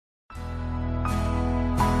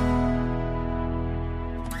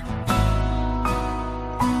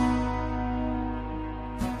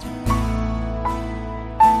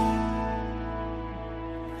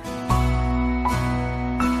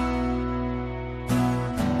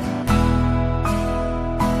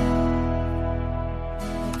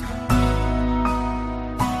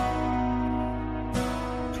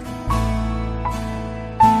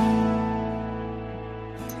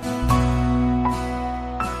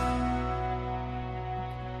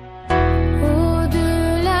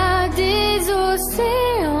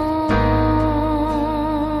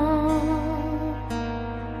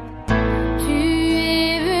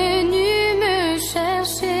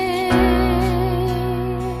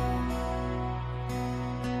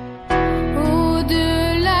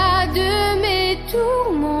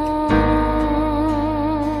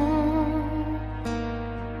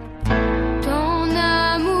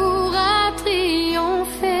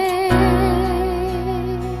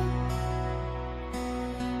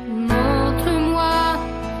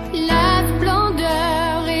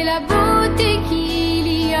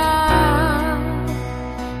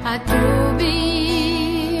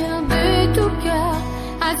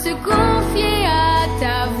à se confier à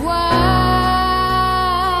ta voix.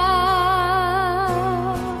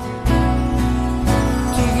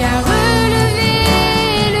 Tu viens relever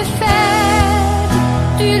le faible,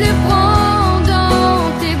 tu le prends dans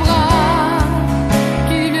tes bras,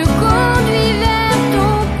 tu le conduis vers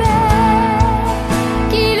ton Père,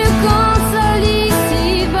 qui le console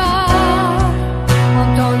ici-bas.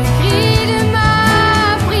 Entends le cri de ma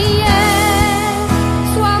prière,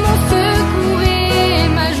 sois mon secours et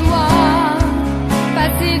ma joie.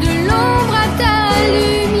 Passer de l'ombre à ta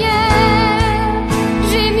lumière,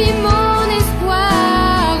 j'ai mis mon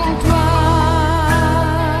espoir en toi.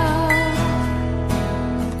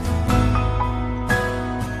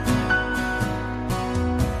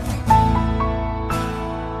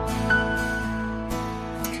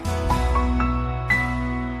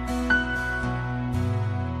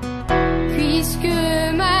 Puisque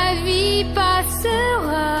ma vie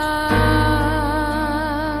passera,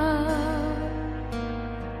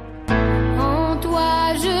 en toi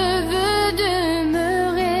je veux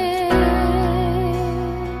demeurer.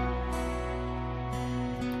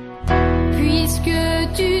 Puisque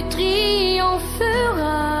tu triompheras,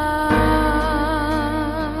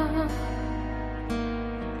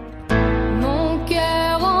 mon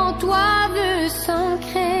cœur en toi veut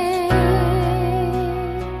s'ancrer.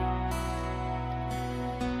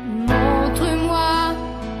 Montre-moi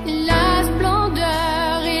la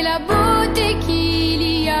splendeur et la beauté qu'il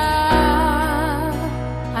y a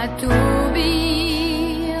à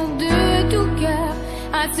t'obéir de tout cœur,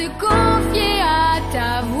 à se confier à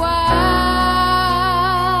ta voix.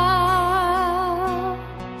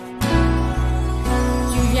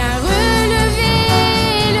 Tu viens relever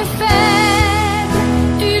le faible,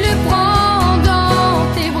 tu le prends dans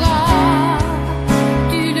tes bras,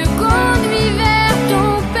 tu le conduis vers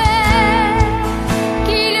ton Père,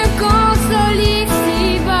 qui le console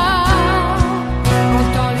ici-bas.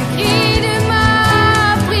 Entends le cri de ma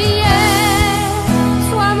prière,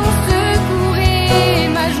 sois mon secours et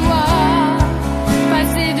ma joie.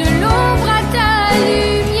 Passer de l'ombre à ta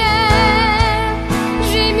lumière,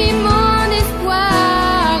 j'ai mis mon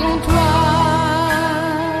espoir en toi.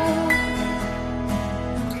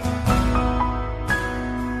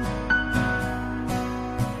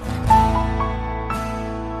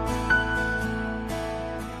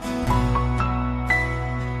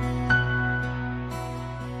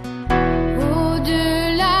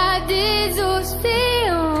 Au-delà des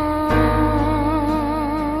océans,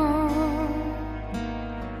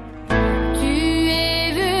 tu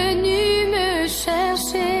es venu me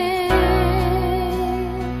chercher.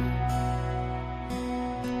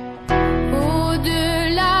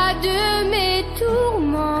 Au-delà de mes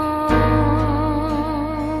tourments,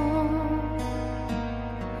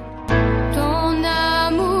 ton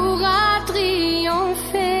amour a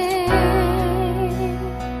triomphé.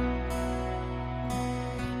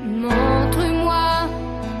 Montre-moi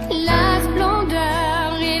la splendeur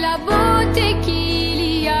et la beauté qu'il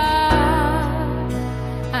y a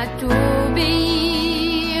à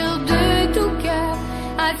t'obéir de tout cœur,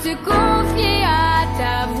 à se confier à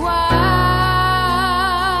ta voix.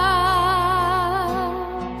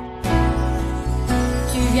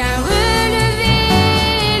 Tu viens relever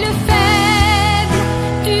le faible,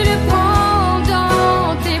 tu le prends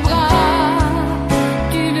dans tes bras,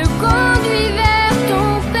 tu le conduis vers ton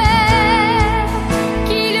Père,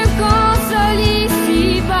 qui le console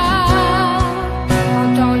ici-bas.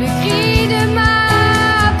 Entends le cri de ma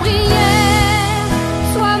prière,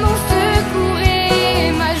 sois mon secours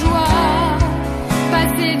et ma joie.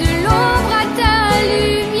 Passer de l'ombre à ta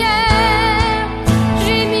lumière,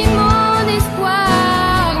 j'ai mis mon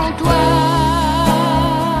espoir en toi.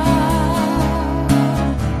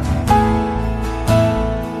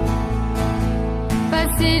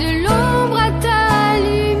 Passer de l'ombre à ta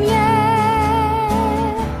lumière,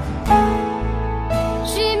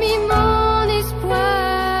 j'ai mis mon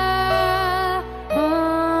espoir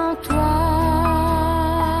en toi.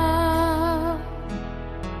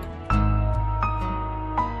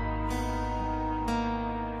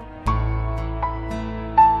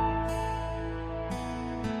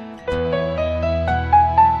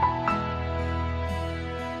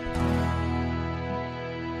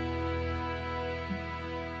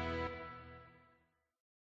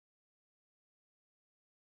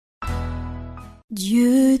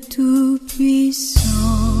 Dieu Tout-Puissant,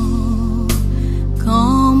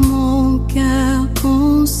 quand mon cœur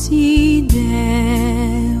considère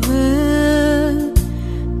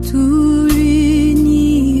tout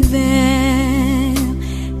l'univers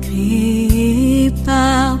créé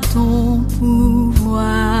par ton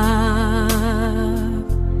pouvoir,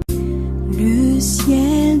 le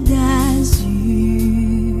ciel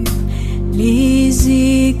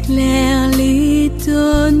éclaire les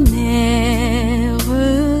tonnerres,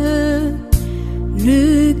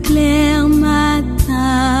 le clair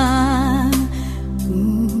matin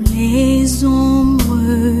ou les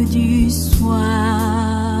ombres du soir.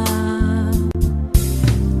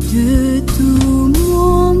 De tout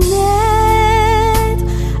mon être,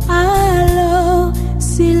 alors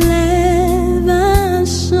s'élève un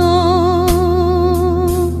chant.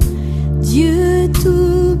 Dieu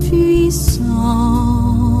tout-puissant,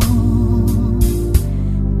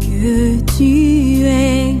 que tu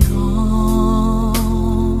es grand.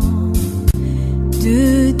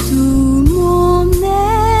 De tout mon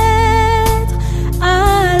être,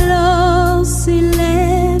 alors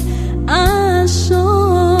s'élève un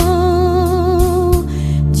chant.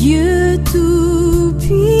 Dieu tout-puissant,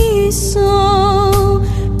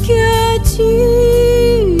 que tu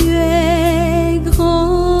es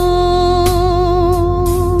grand.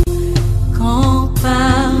 Quand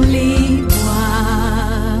par les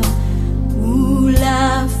bois ou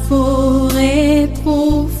la forêt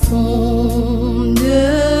profonde,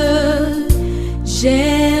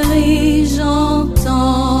 j'erre et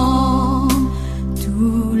j'entends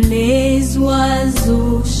tous les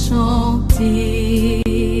oiseaux chanter.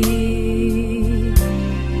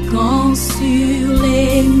 Quand sur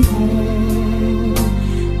les monts,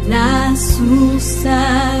 la source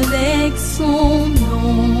avec son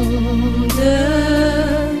onde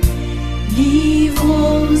livre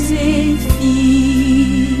aux zéphyrs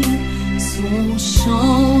son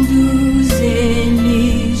chant doux et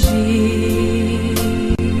léger.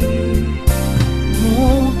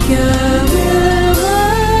 Mon cœur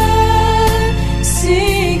heureux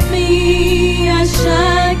s'écrie à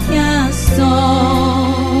chaque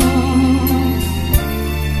instant: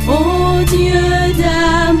 ô Dieu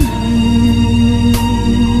d'amour,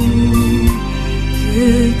 que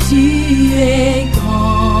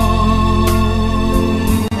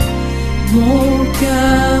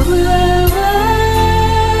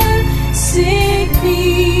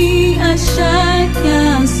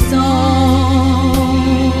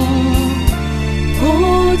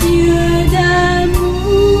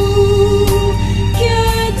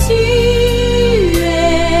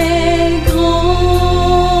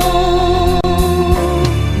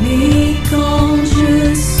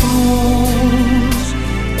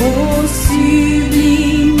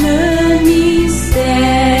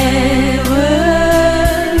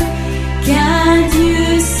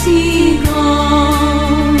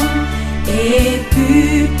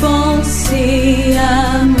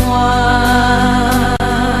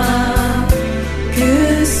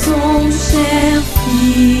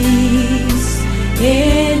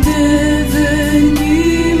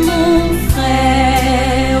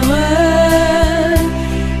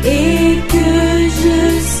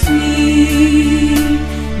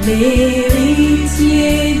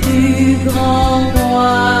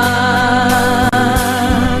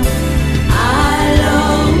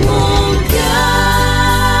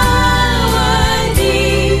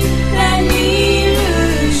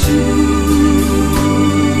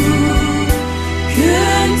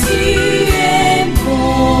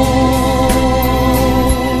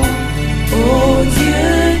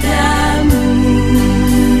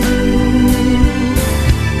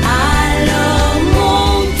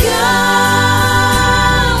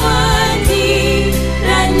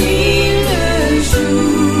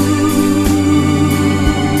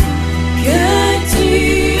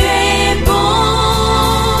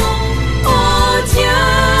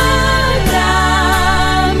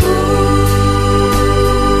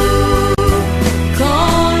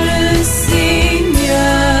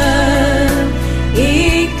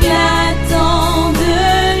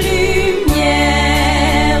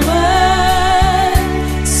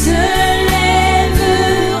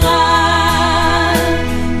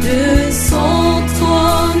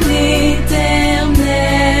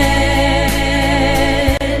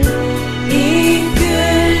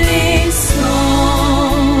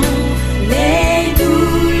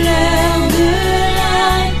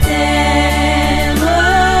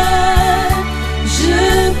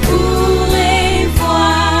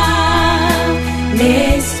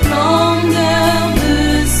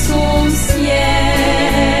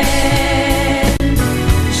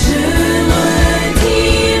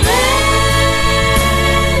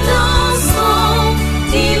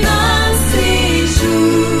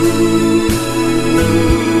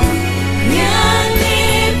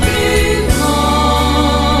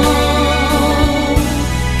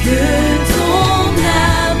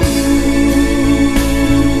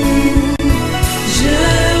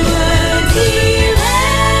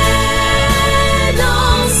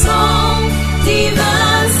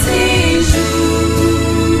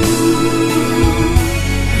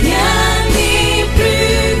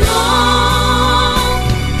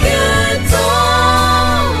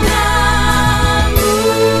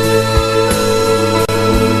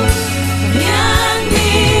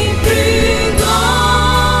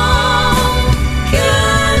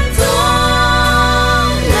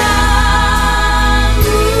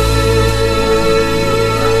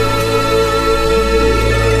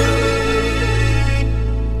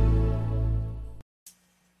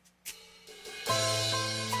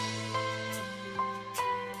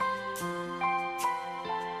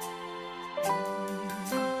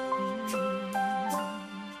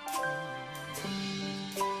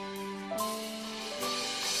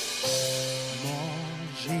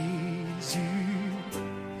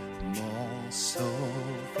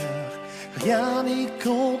Rien n'est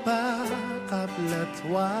comparable à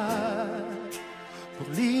toi pour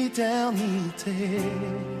l'éternité.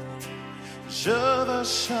 Je veux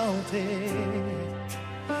chanter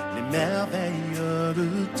les merveilles de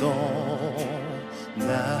ton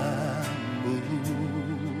amour.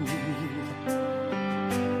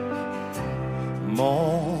 Mon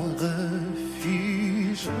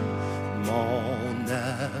refuge, mon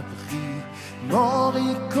abri, mon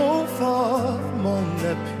réconfort, mon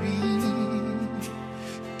appui,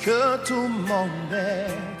 que tout mon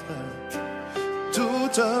être,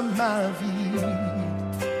 toute ma vie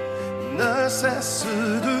ne cesse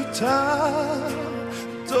de t'adorer.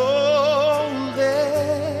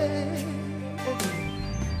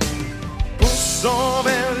 Poussons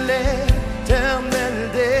vers l'éternel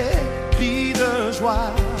des cris de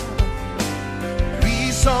joie,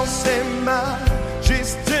 puissance et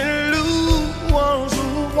majesté, louange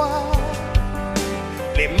au roi.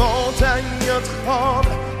 Les montagnes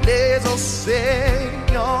tremblent, les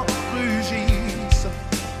océans rugissent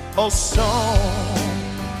au son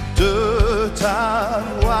de ta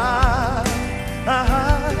voix.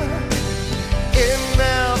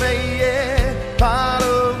 Émerveillé par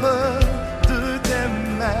l'œuvre de tes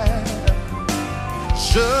mains,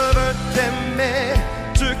 je veux t'aimer,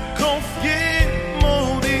 te confier mon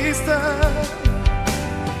destin.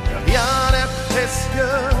 Rien n'est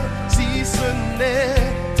précieux si ce n'est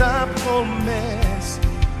ta promesse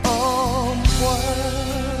en moi.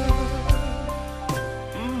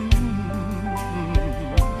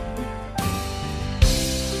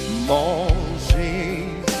 Mon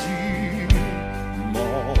Jésus,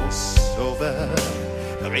 mon Sauveur,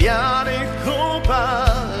 rien n'est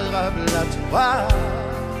comparable à toi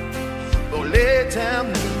pour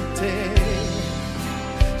l'éternité.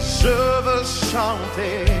 Je veux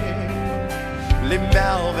chanter les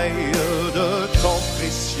merveilles de ton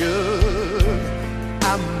précieux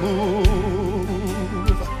amour.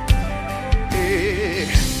 Et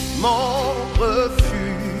mon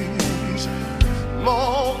refuge,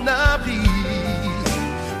 mon abri,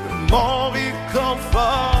 mon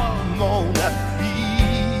réconfort, mon appui,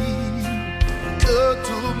 que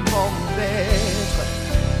tout mon être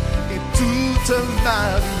et toute ma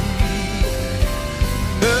vie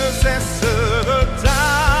ne cesse de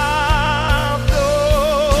t'adorer.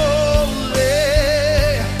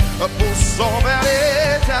 Poussons vers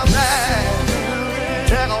l'éternel,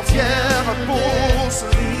 terre entière pousse,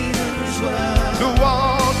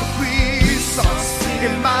 louange, puissance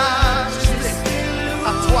et majesté à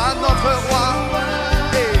toi notre roi.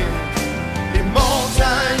 Et les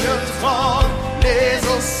montagnes tremblent, les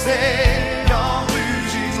océans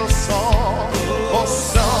rugissent au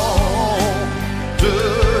son de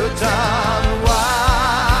ta voix.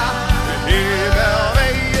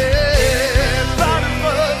 Émerveillé par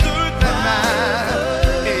l'œuvre de ta main,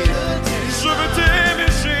 et je veux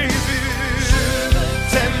t'aimer Jésus,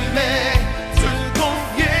 t'aimer, te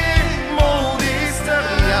confier mon destin.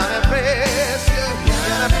 Rien n'est précieux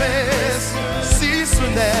si ce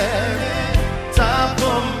n'est ta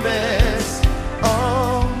promesse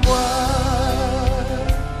en moi.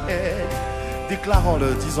 Et déclarons-le,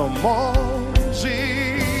 disons mon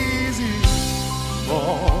Jésus,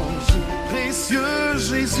 mon précieux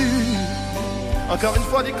Jésus. Encore une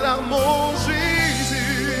fois, déclare mon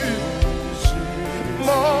Jésus,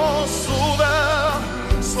 mon sauveur,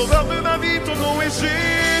 sauveur de ma vie, ton nom est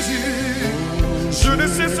Jésus. Je ne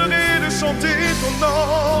cesserai de chanter ton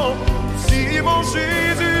nom. Si mon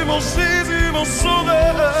Jésus, mon Jésus, mon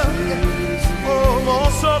sauveur, oh mon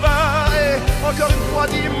sauveur. Et encore une fois,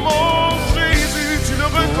 dis mon Jésus, tu le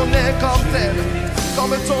reconnais comme tel,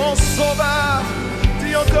 comme ton sauveur.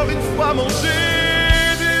 Dis encore une fois mon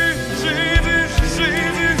Jésus, Jésus,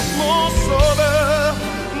 Jésus, mon sauveur.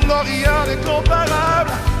 Non, rien n'est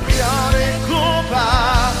comparable, rien n'est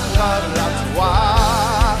comparable à toi.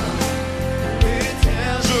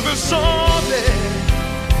 Je veux chanter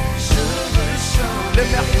les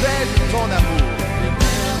merveilles de ton amour.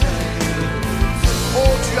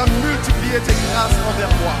 Oh, tu as multiplié tes grâces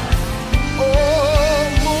envers moi. Oh,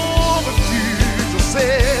 mon refuge,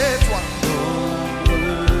 c'est toi.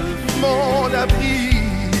 Mon abri,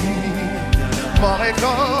 mon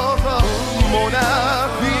réconfort, mon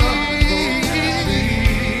appui.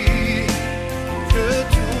 Que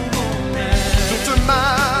toute ma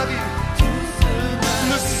vie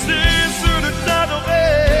ne cesse de t'adorer.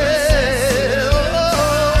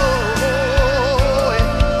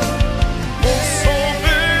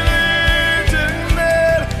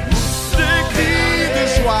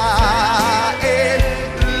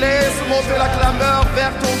 La clameur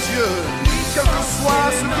vers ton Dieu, quel que soit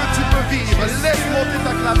ce que tu peux vivre, laisse monter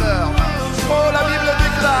ta clameur. Oh, la Bible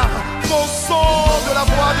déclare qu'au son de la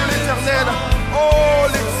voix de l'Éternel, oh,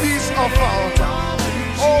 les fils enfantent.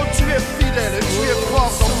 Oh, tu es fidèle et tu es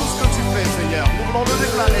fort dans tout ce que tu fais, Seigneur. Nous voulons le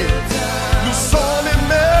déclarer. Nous sommes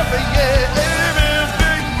émerveillés,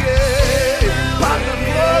 émerveillés par le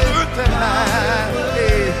poids de tes mains.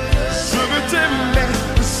 Et je veux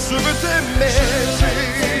t'aimer,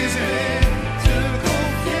 Jésus.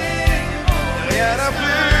 Rien n'a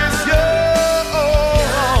précieux,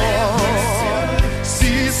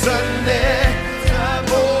 si ce n'est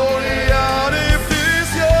oh, rien n'est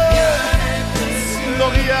précieux. Non,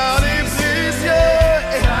 rien n'est précieux.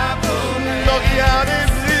 Non, rien n'est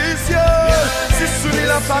précieux. Si ce n'est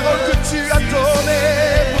la parole que tu as donnée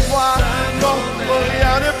pour moi. Non,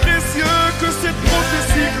 rien n'est précieux que cette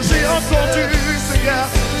prophétie que j'ai entendue, Seigneur.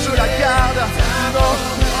 Je la garde. Non,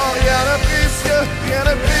 rien n'est précieux, rien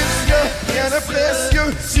n'est précieux, rien n'est précieux.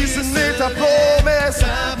 Si ce n'est ta promesse.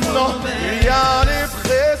 Non, rien n'est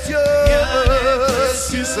précieux.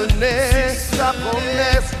 Si ce n'est ta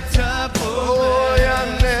promesse. Oh, rien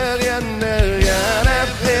n'est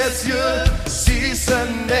précieux. Si ce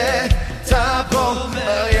n'est ta promesse.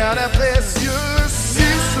 Rien n'est précieux. Si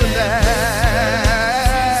ce n'est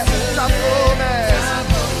ta promesse.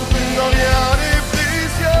 Non, rien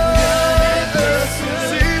n'est précieux.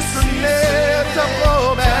 Si ce n'est ta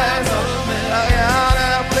promesse. Rien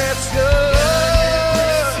n'est précieux.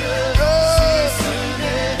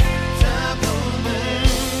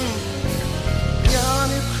 Rien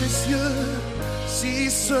n'est précieux. Si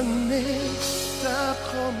ce n'est ta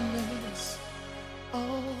promesse. Oh,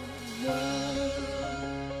 non.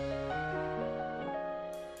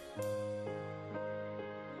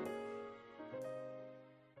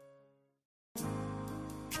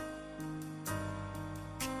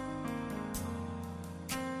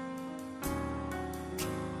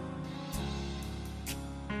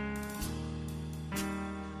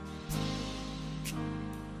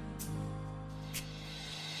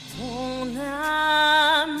 Mon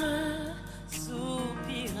âme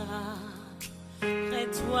soupira près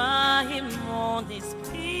de toi et mon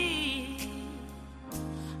esprit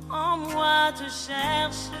en moi te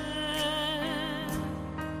cherche.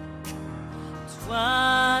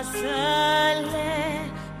 Toi seul est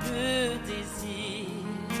le désir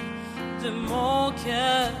de mon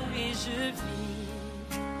cœur et je vis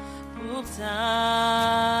pour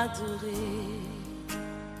t'adorer.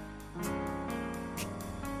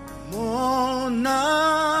 Mon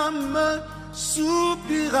âme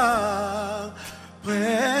soupira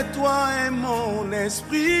près de toi et mon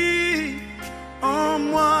esprit en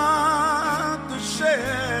moi te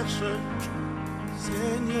cherche,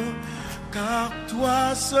 Seigneur, car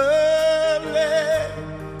toi seul est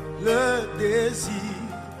le désir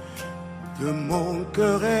de mon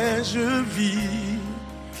cœur et je vis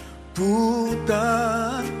pour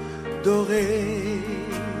t'adorer.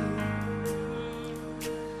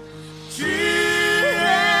 Tu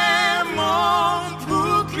es mon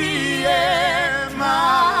bouclier,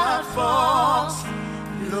 ma force,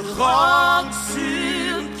 le roc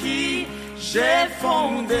sur qui j'ai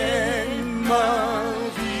fondé ma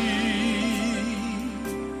vie.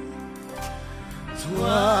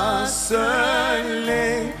 Toi seul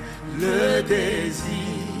est le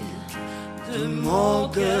désir de mon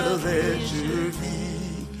cœur et je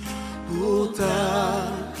vis pour t'adorer.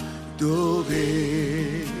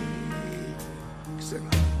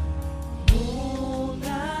 Mon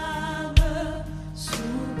âme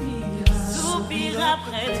soupira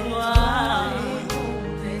près de toi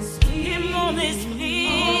et mon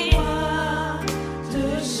esprit te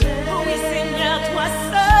cherche. Oui Seigneur, toi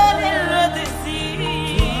seul est le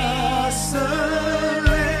désir. Toi seul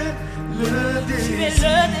est le désir. Tu es le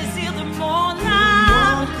désir de mon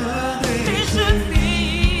âme et je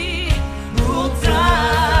vis pour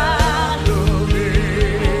t'adorer.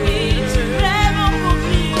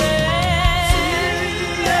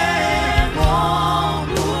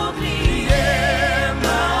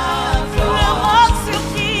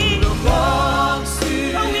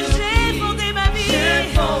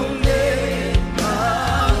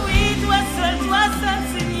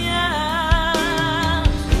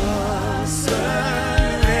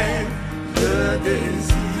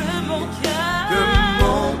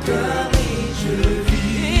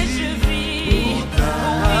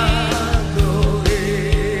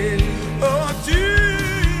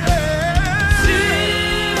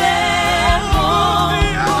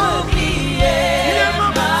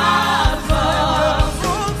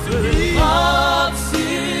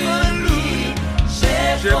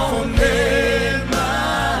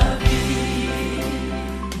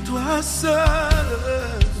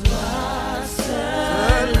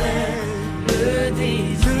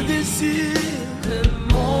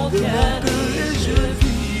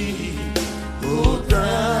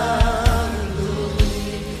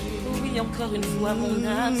 Encore une fois, mon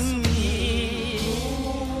âme soupire.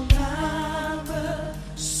 Mon âme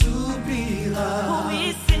soupira. Oh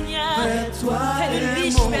oui, Seigneur, Après toi fais le et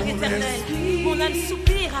biche, mon Père éternel. esprit. Mon âme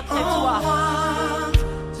soupire après toi.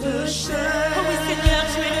 De chair. Oh oui, Seigneur,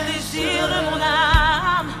 tu es le désir de mon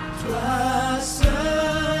âme. Toi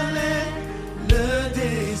seul est le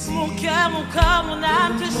désir. Mon cœur, mon corps, mon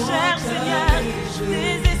âme te cherche, Seigneur.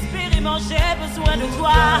 Désespérément, j'ai besoin de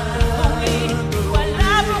toi. Oh oui,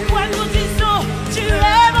 voilà pourquoi nous disons, tu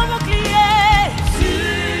es mon bouclier. Tu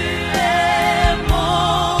es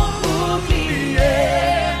mon bouclier,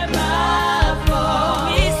 ma force.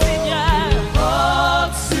 Oui, Seigneur.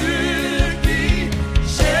 Roc sur qui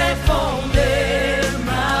j'ai fondé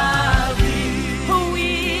ma vie. Oh oui,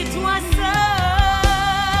 toi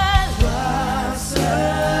seul. Toi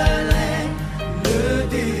seul est le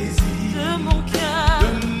désir De mon cœur. de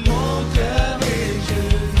mon cœur et je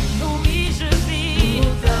vis. Oh oui, je vis. Oh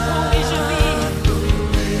oui, je vis.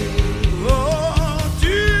 Oh, tu es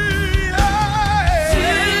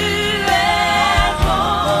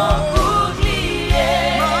mon bouclier,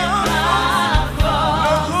 ma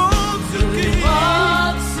force. le roc sur qui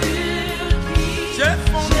Roc sur qui j'ai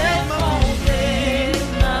fondé j'ai ma fondé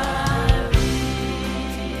ma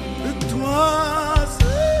vie. vie. Toi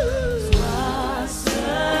seul, Toi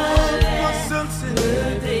seul c'est le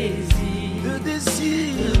le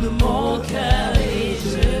désir de mon cœur et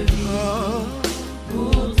je vis Oh.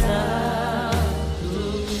 pour t'adorer.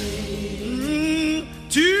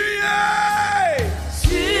 Tu es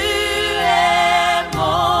Tu es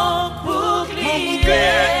mon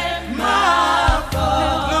bouclier, ma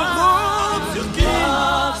force. le roc sur qui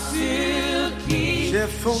Roc sur qui j'ai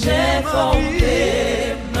fondé j'ai ma fondé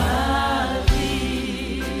ma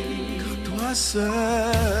vie. vie. Toi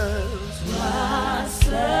seul, Toi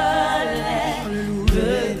seul est Alléluia.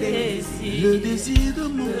 Le désir de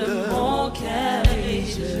mon de cœur, mon cœur et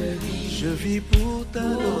je je vis pour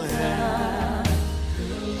t'adorer.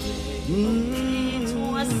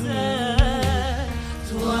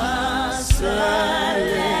 Toi seul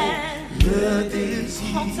est Le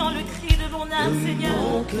désir Entends le cri de mon âme, de Seigneur.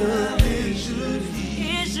 mon cœur et je vis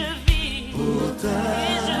Et je vis pour Et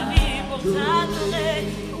je vis pour t'adorer.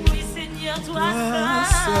 Oui, Seigneur, toi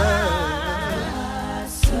seul.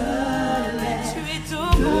 Tu es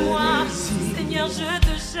tout pour moi. Seigneur, je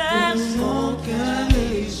te cherche. mon cœur et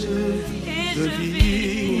je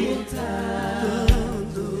vis pour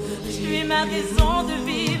t'adorer. Tu es ma raison de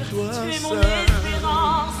vivre. Tu es mon seul.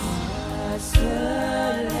 espérance.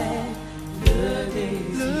 Seul est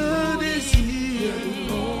Le désir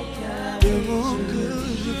de mon cœur,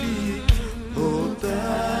 je vis pour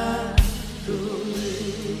t'adorer.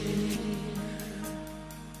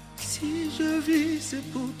 Si je vis, c'est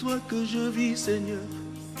pour toi que je vis, Seigneur.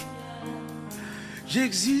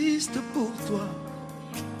 J'existe pour toi.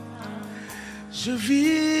 Je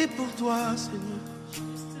vis pour toi, Seigneur.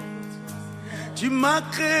 Tu m'as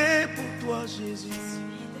créé pour toi, Jésus.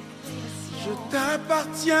 Je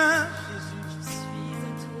t'appartiens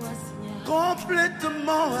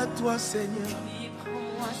complètement à toi, Seigneur.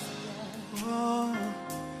 Oh,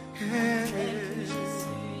 yeah.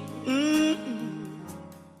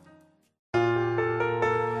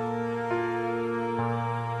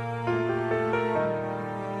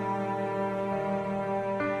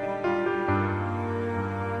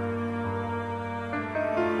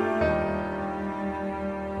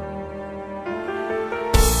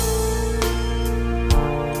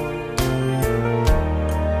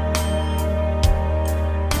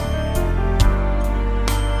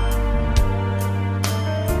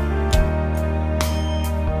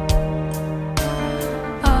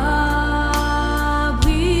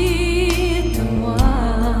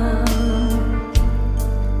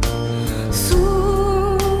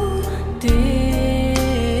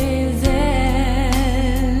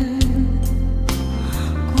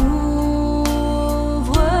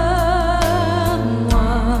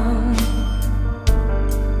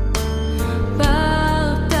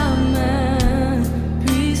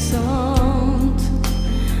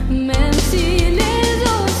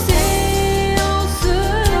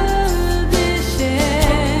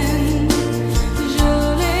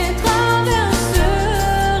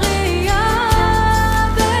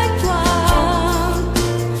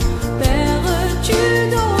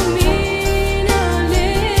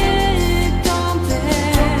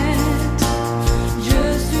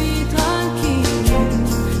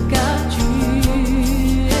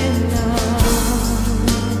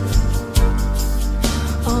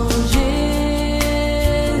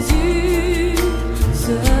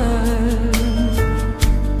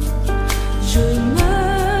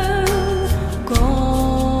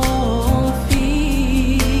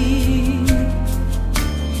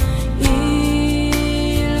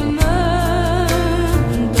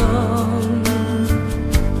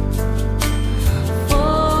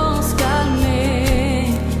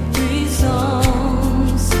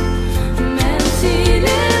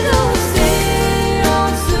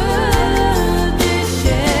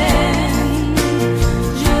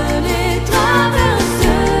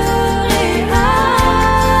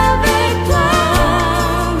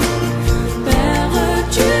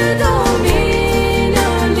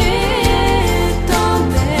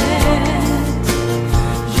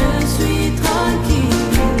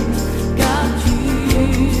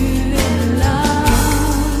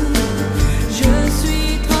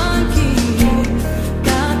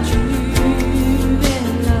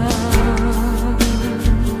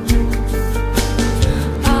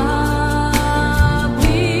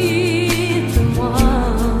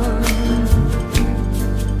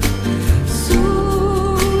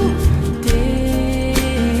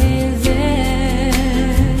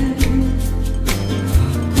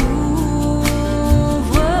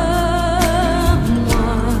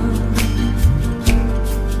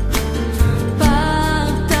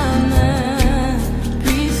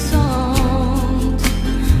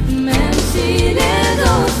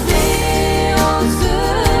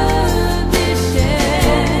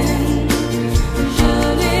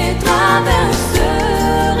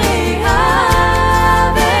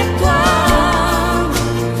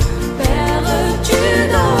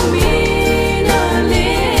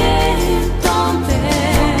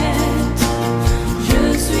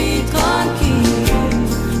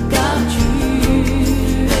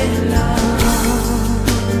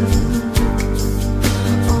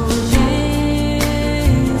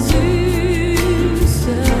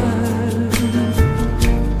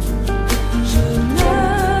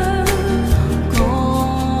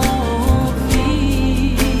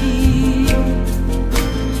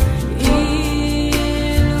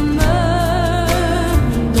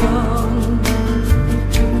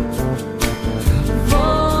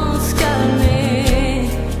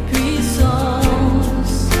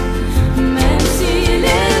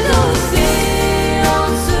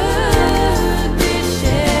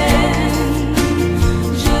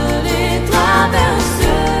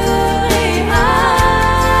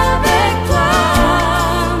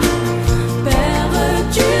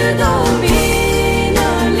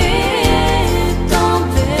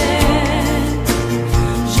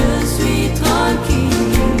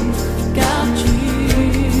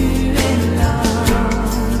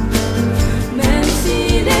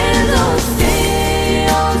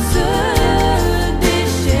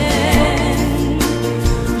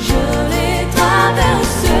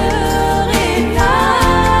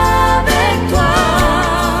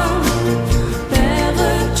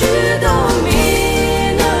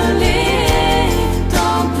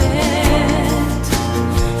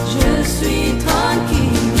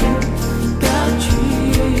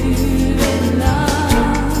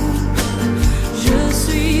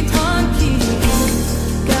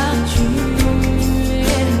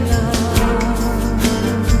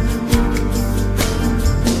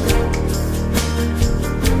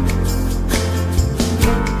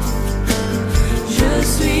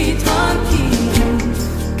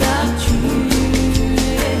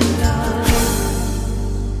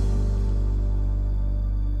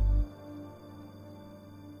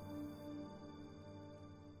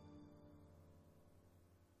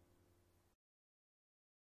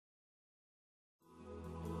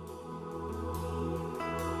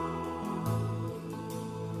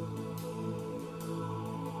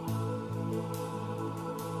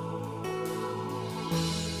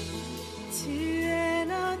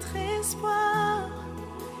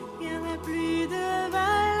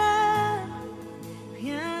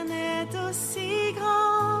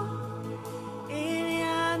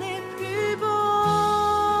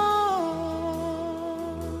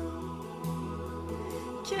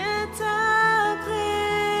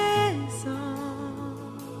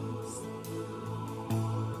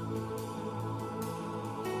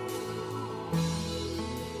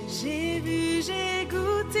 J'ai vu, j'ai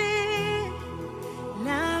goûté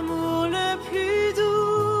l'amour le plus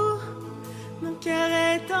doux. Mon cœur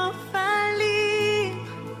est enfin libre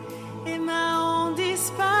et ma honte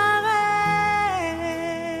disparaît.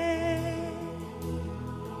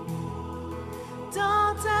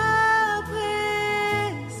 Dans ta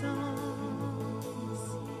présence,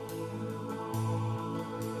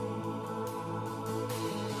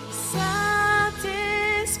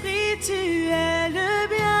 Saint-Esprit, tu es le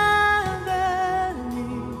bienvenu.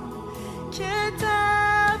 Que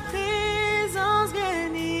ta présence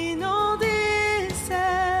vienne inonder ce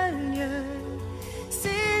lieu.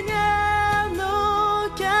 Seigneur, nos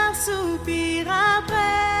cœurs soupirent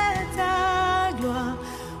après ta gloire.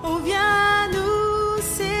 Oh, viens nous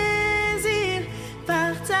saisir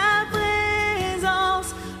par ta présence,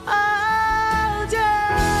 oh Dieu.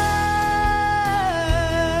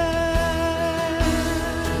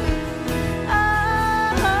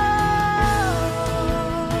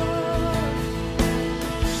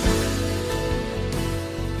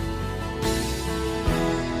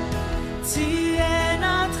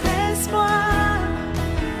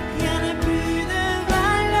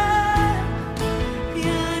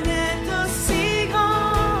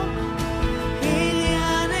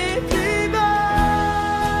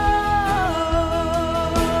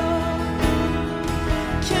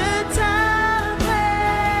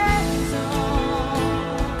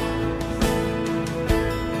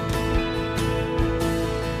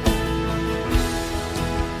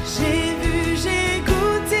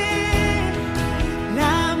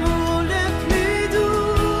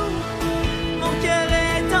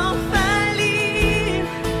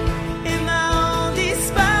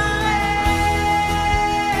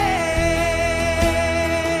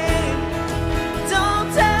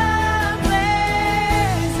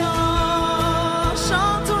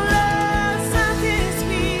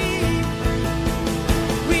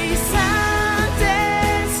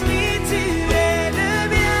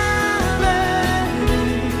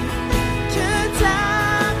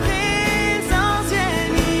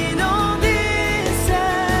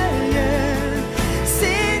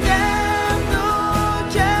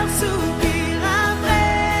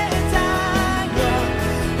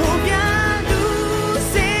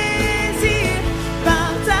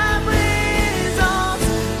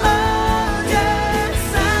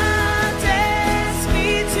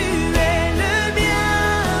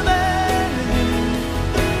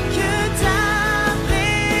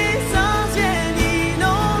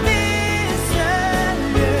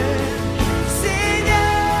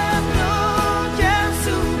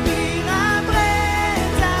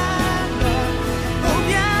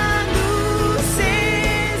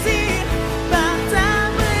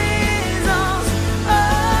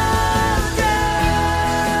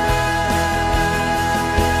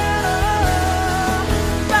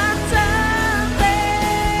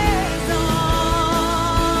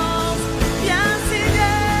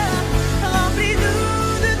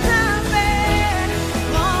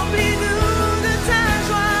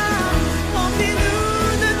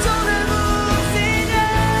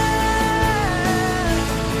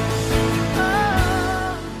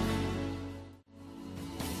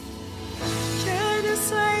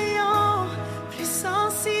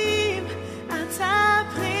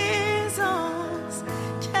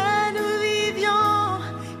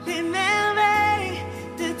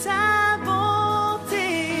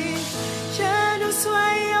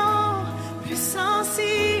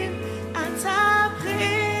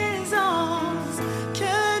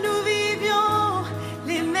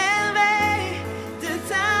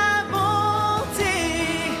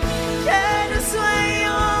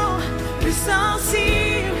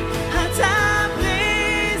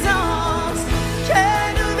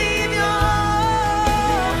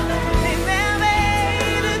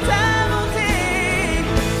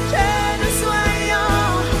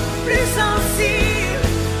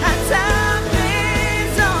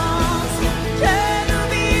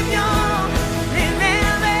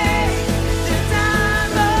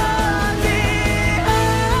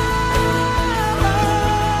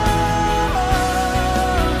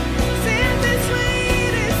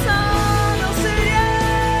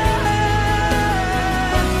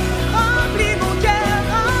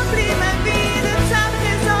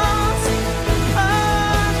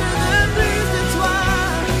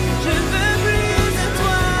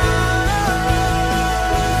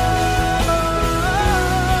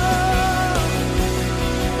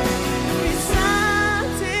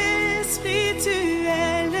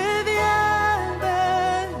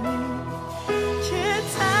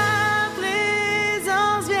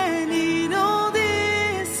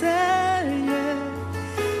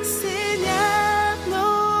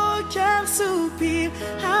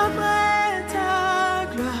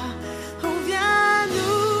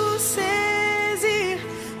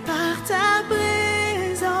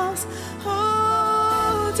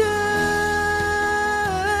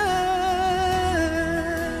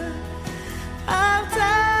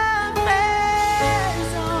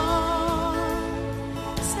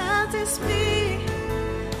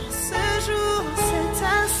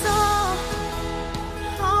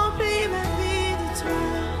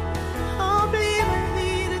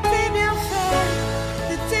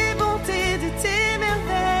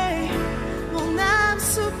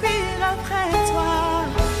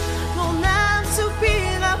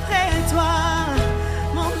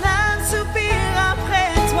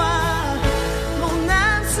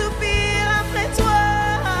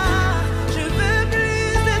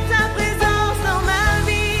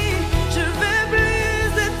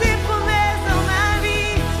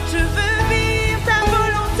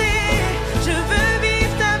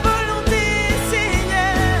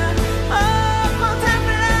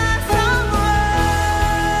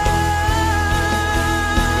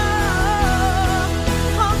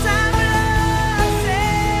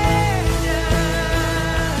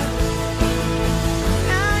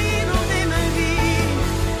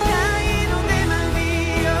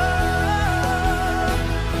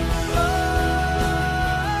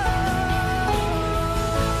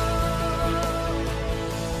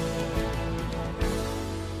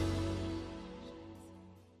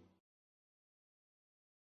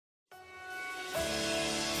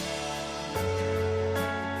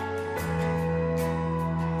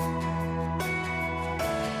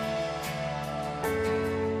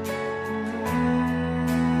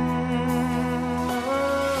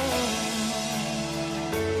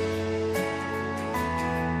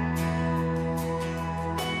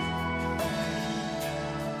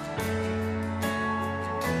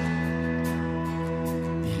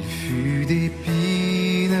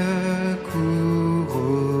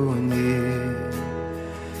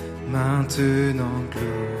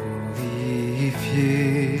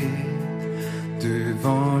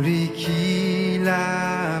 devant lui qui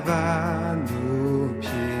lava nos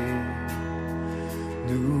pieds,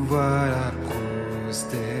 nous voilà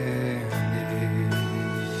prosternés.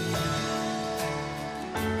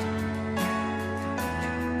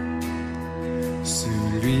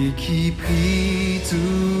 Celui qui prit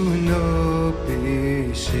tous nos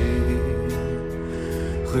péchés,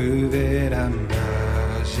 revêt la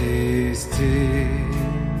majesté,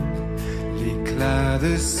 l'éclat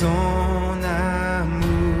de son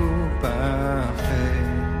amour parfait,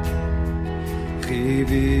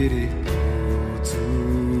 révélé pour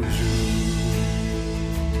toujours.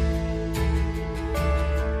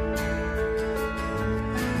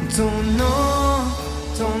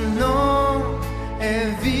 Ton nom est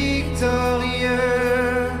victorieux,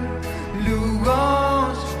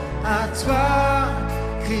 louange à toi,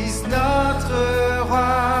 Christ notre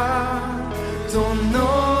roi. Ton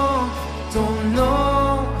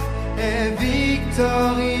nom est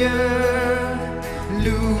victorieux,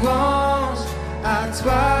 louange à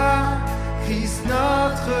toi, Christ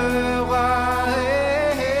notre roi.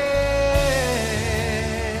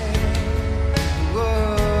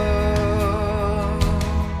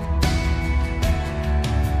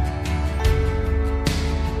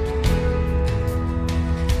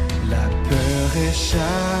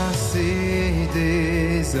 Chassé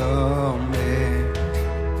désormais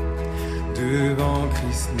devant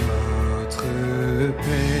Christ notre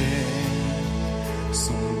Père,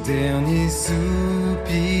 son dernier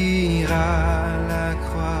soupir à la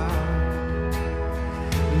croix,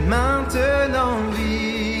 maintenant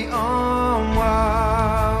vis en moi.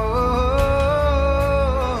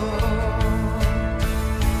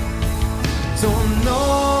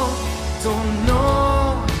 Ton nom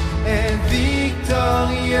est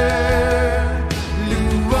victorieux,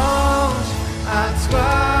 louange à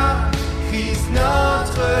toi, Christ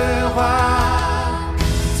notre roi.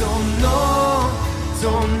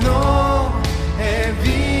 Ton nom est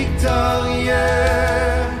victorieux,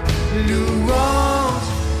 louange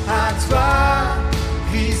à toi,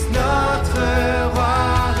 Christ notre roi.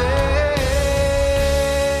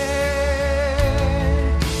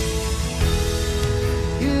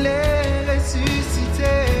 Il est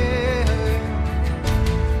ressuscité.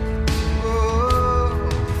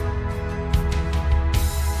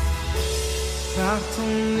 Par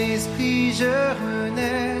ton esprit je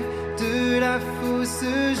renais, de la fosse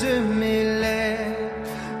je m'élève.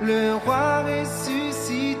 Le roi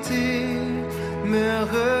ressuscité me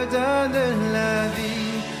redonne la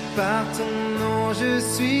vie. Par ton nom je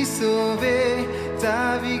suis sauvé, ta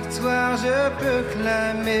victoire je peux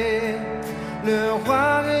clamer. Le roi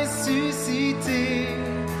ressuscité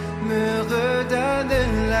me redonne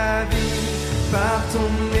la vie. Par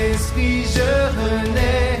ton esprit je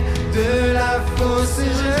renais, de la fosse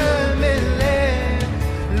je m'élève.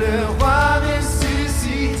 Le roi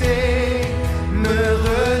ressuscité me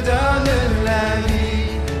redonne la vie.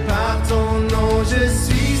 Par ton nom je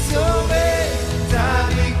suis sauvé, ta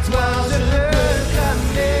victoire je peux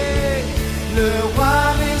clamer. Le roi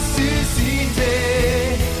ressuscité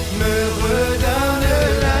me redonne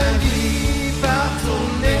la vie. Par ton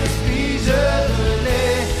esprit je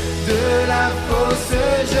renais, de la fosse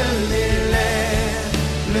je m'élève.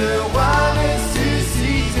 Le roi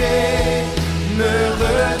ressuscité me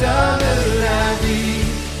redonne la vie.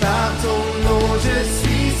 Par ton nom je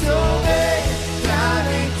suis sauvé, ta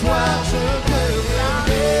victoire je peux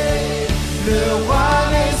clamer. Le roi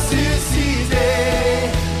ressuscité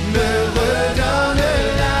me redonne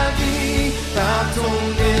la vie. Par ton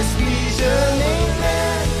esprit je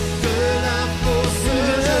m'élève, de la fosse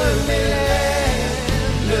je m'élève.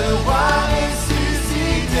 Le roi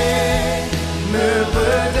ressuscité me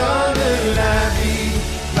redonne la vie.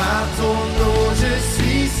 Par ton nom je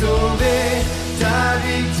suis sauvé, ta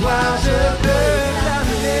victoire je peux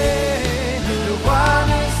clamer. Le roi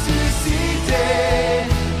ressuscité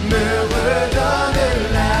me redonne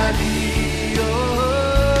la vie. Oh, oh,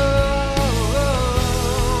 oh,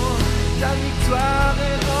 oh. Ta victoire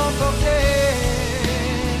est remportée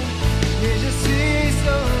et je suis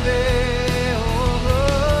sauvé.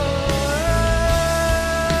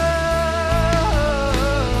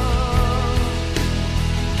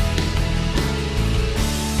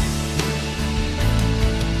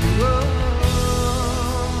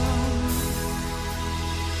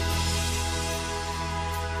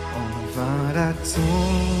 La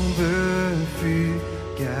tombe fut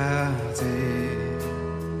gardée,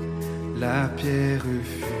 la pierre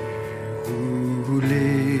fut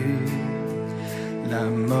roulée, la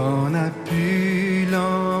mort n'a pu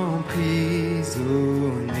l'emprisonner.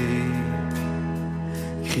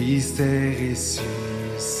 Christ est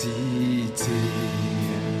ressuscité.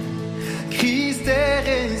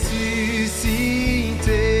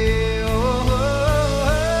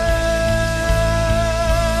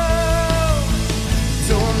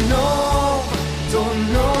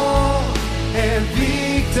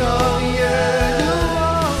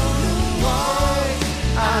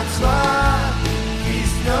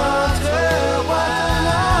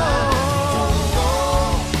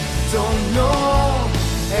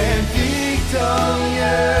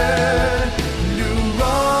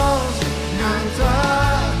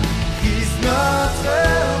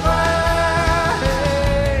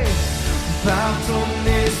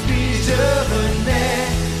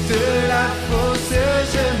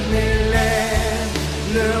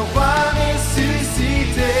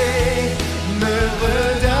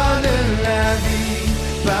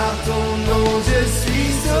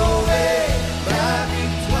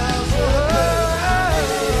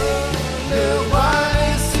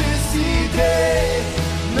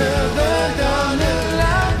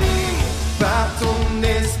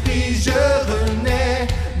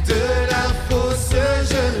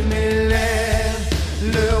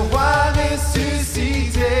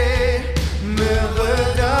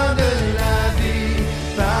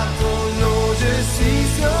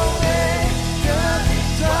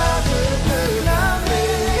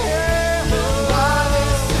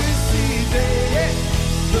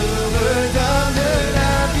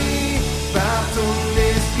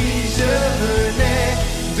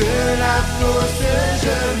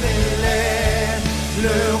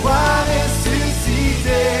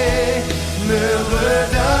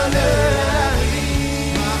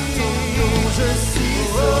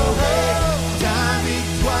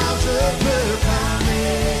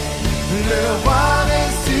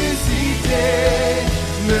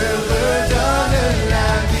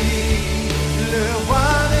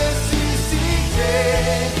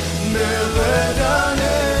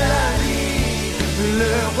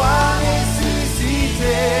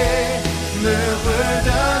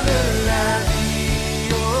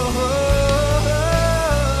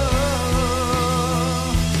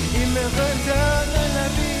 te redonne la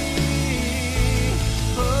vie.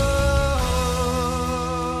 Oh.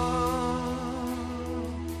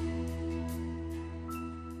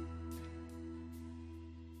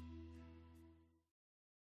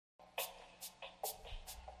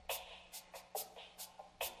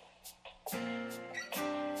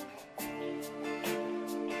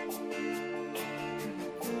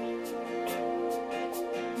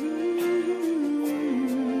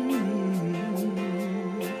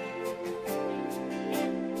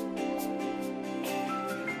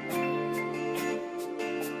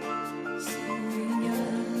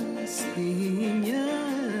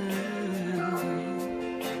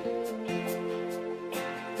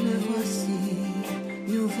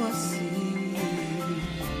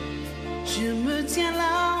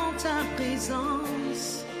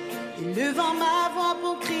 Levant ma voix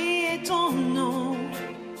pour crier ton nom,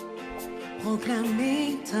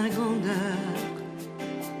 proclamer ta grandeur.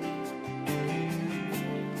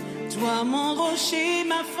 Toi mon rocher,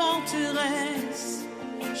 ma forteresse,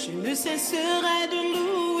 je ne cesserai de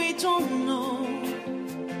louer ton nom,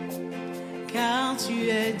 car tu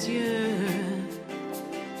es Dieu.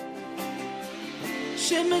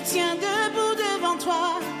 Je me tiens debout devant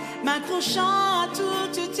toi, m'accrochant à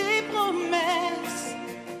toutes tes promesses.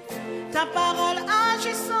 Ta parole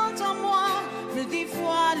agissante en moi me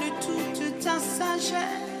dévoile toute ta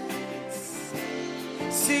sagesse.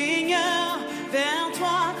 Seigneur, vers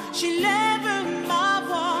toi j'élève ma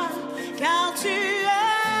voix, car tu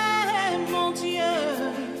es mon Dieu.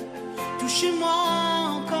 Touche-moi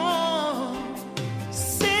encore.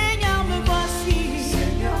 Seigneur, me voici.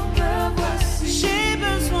 Seigneur, me voici. J'ai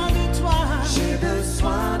besoin de toi. J'ai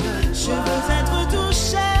besoin de toi. Je veux être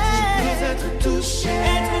touché. Être touché.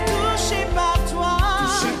 Être touché par toi.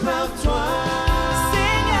 Touché par toi.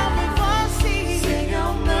 Seigneur, me voici. Seigneur,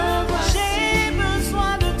 me voici. J'ai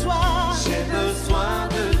besoin de toi. J'ai besoin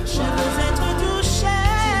de toi. Je veux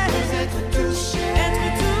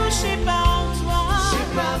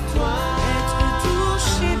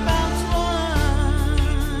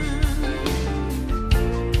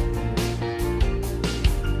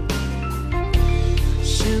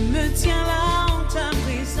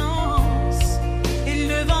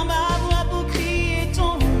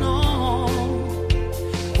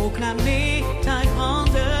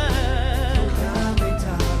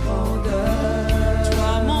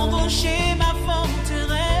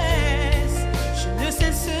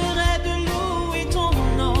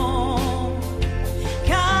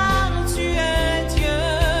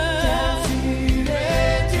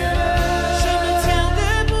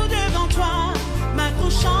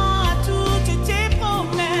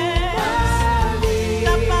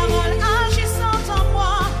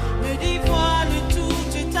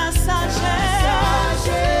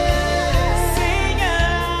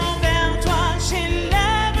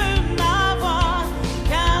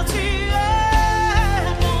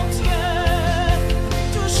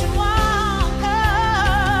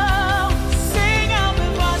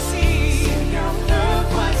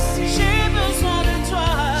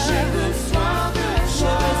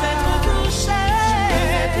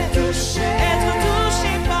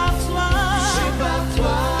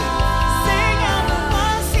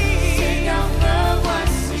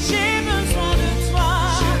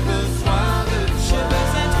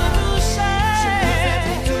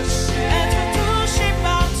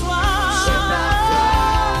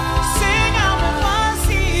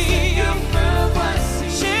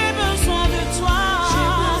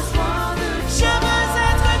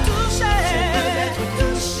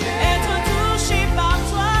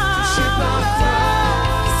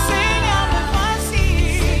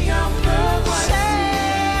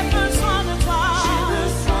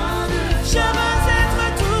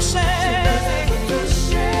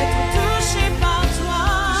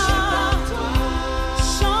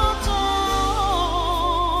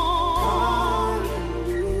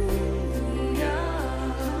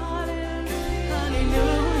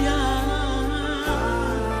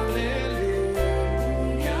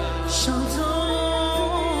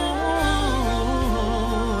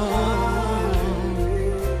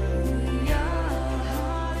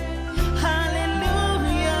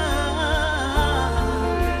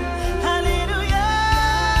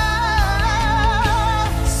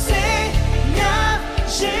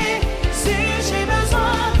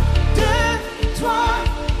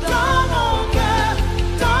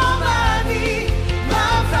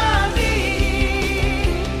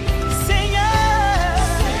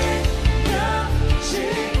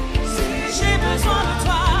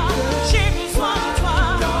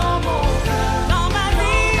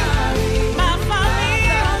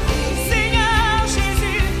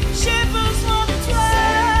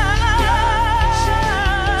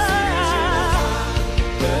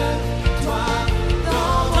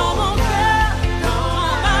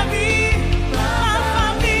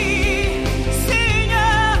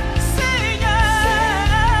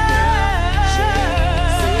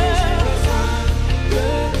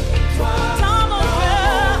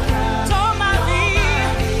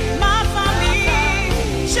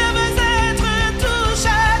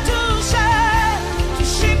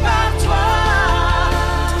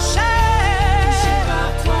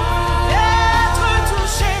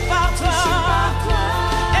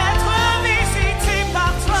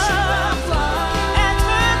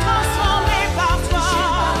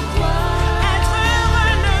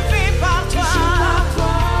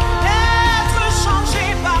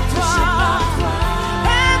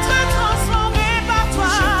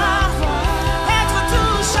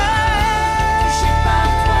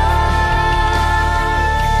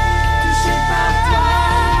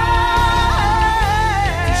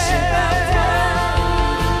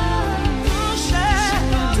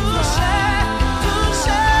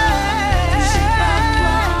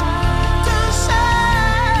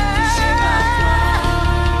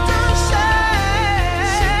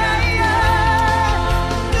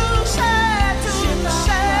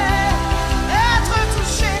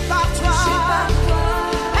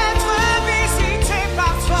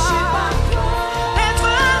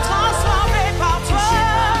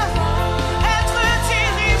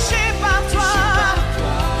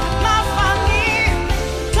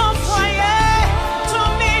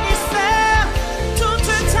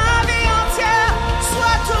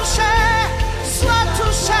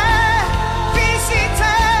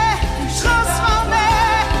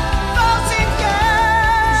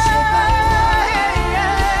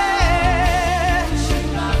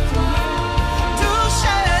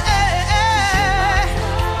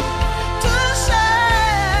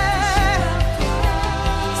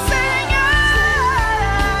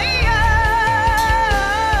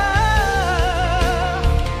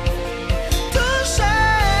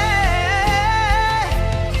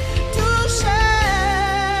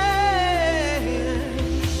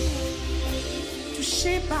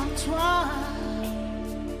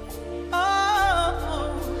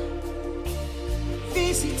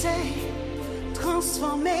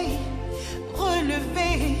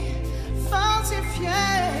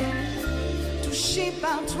touché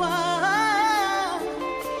par toi,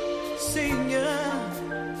 Seigneur,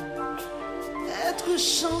 être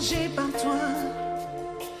changé par toi,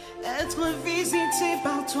 être visité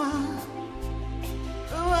par toi.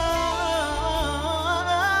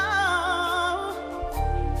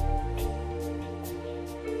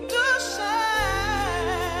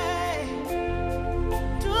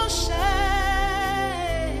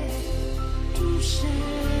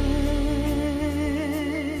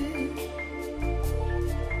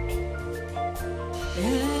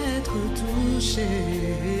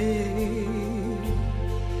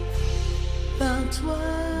 Par toi,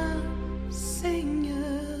 Seigneur.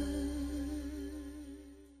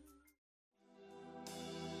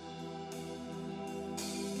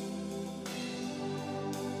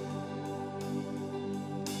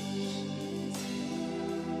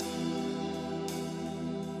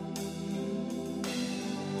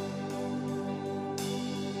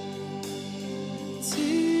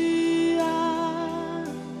 Tu as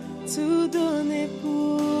tout donné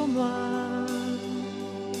pour moi,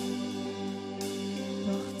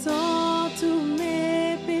 portant tous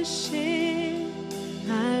mes péchés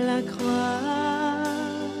à la croix.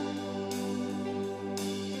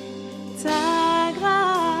 Ta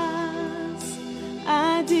grâce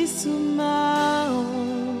a dissous ma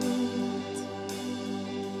honte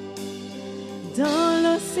dans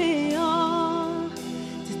l'océan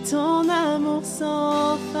de ton amour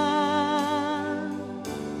sans fin.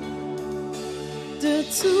 De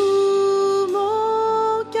tout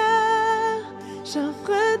mon cœur,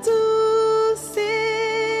 j'offre tout,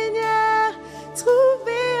 Seigneur.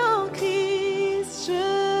 Trouvé en Christ, je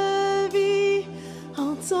vis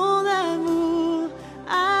en ton amour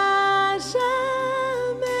à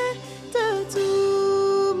jamais. De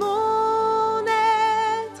tout mon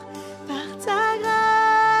être, par ta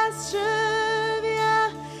grâce, je viens.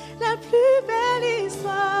 La plus belle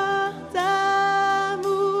histoire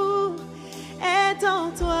d'amour est en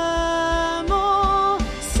toi, mon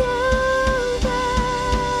sauveur.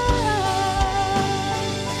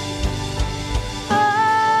 Oh,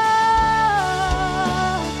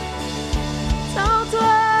 en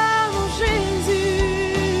toi, mon Jésus.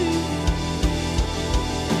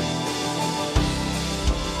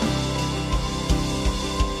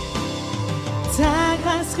 Ta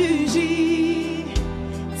grâce rugit,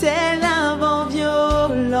 tel un vent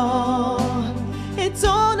violent, et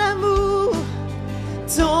ton amour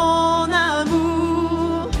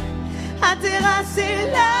a terrassé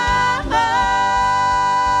la mort.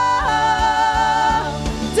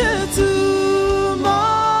 De tout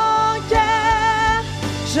mon cœur,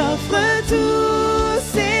 j'offre tout,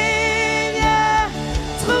 Seigneur.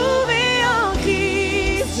 Trouvé en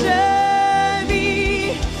Christ, je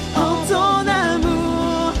vis en ton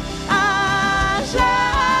amour à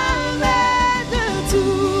jamais. De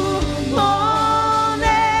tout mon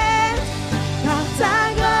être, par ta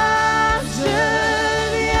grâce, je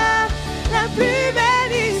viens. La plus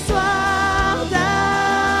belle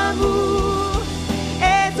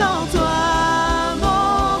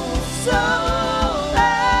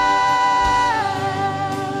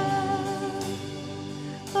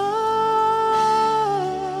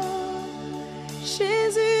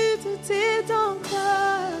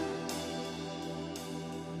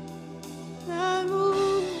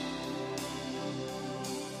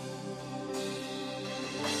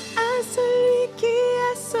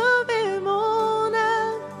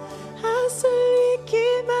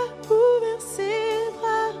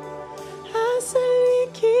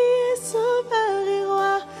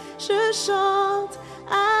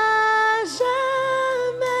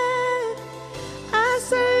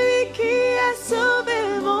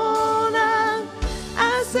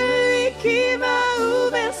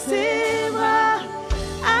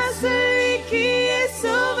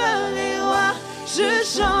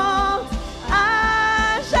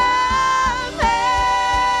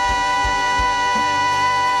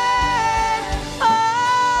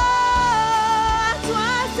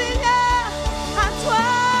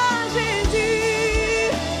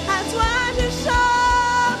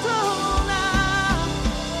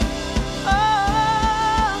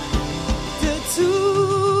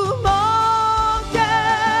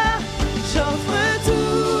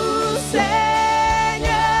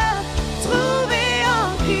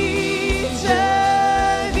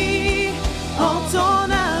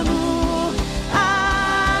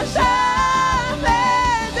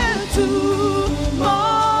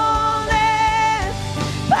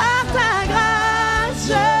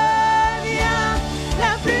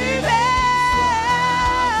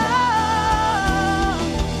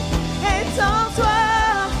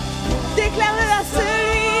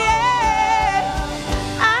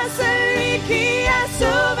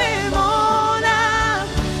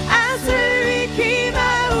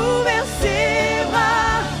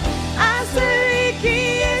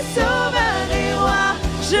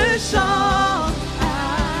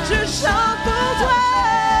je chante pour toi.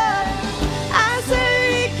 À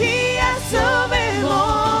celui qui a sauvé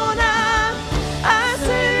mon âme, à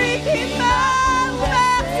celui qui m'a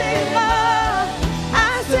ouvert ses bras, à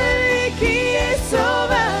celui qui est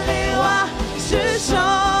sauveur et roi, je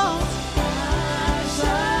chante à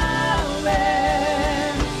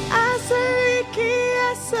jamais. À celui qui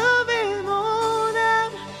a sauvé mon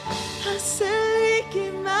âme, à celui qui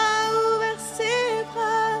m'a ouvert ses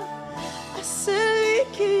bras, à celui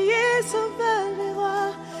qui est sauveur et roi,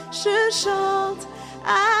 je chante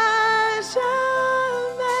à jamais.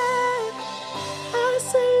 À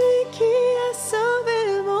celui qui a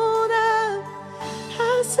sauvé mon âme, à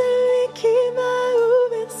celui qui m'a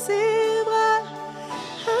ouvert ses bras,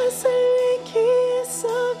 à celui qui est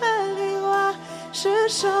sauveur et roi, je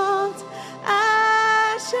chante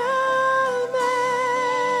à jamais.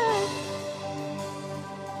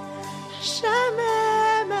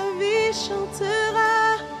 Jamais ma vie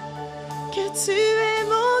chantera que tu es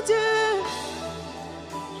mon Dieu,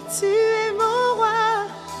 que tu es mon roi,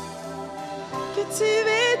 que tu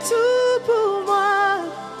es tout pour moi.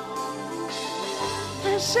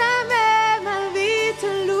 Jamais ma vie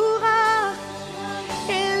te louera,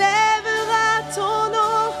 élèvera ton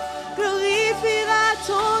nom, glorifiera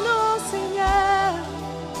ton nom, Seigneur.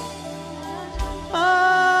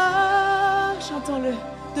 Oh, chantons-le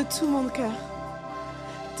de tout mon cœur,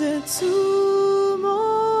 de tout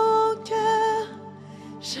mon cœur,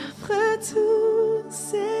 j'offre tout,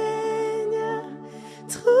 Seigneur,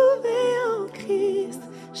 trouvé en Christ,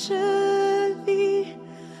 je vis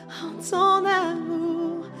en ton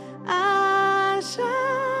amour à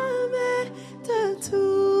jamais. De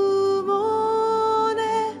tout mon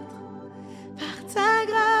être, par ta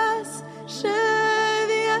grâce, je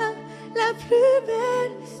viens, la plus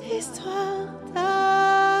belle histoire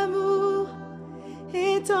d'amour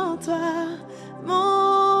est en toi,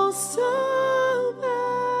 mon sauveur.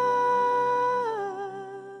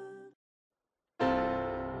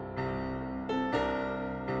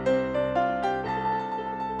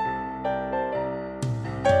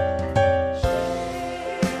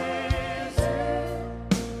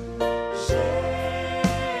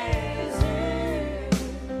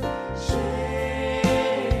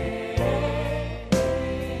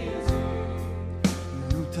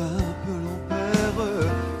 Nous t'appelons Père,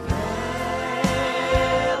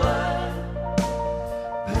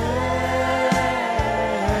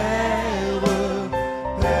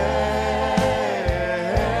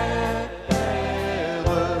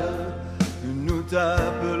 nous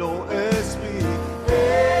t'appelons Esprit,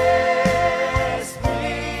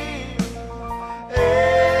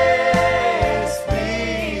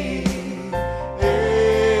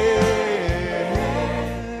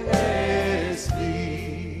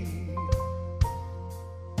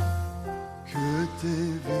 que tes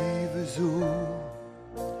vives eaux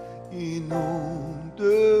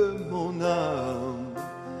inondent mon âme,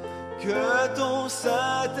 que ton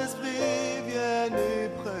Saint-Esprit vienne et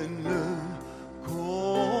prenne le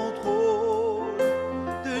contrôle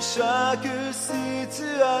de chaque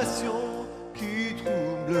situation qui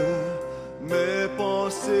trouble mes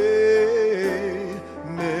pensées,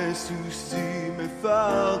 mes soucis, mes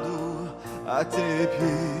fardeaux. À tes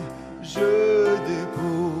pieds je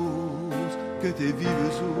dépose, que tes vives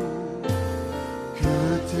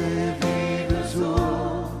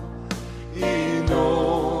eaux,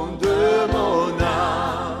 inondent mon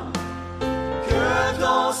âme, que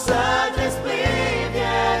ton Saint-Esprit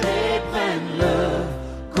vienne et prenne le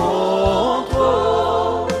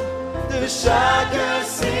contrôle de chaque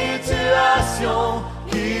situation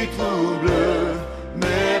qui trouble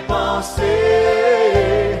mes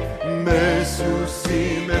pensées, mes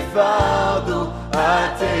soucis, mes fardeaux. À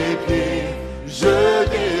tes pieds je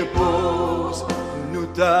dépose, nous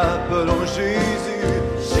t'appelons Jésus,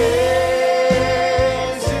 Jésus,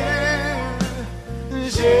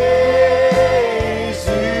 Jésus,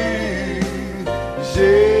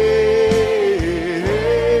 Jésus,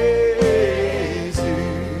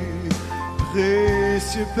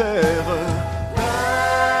 précieux Père.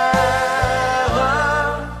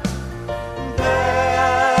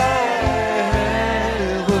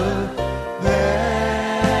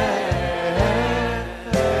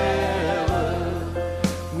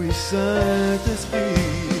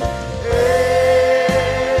 Saint-Esprit,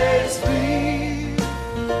 Esprit,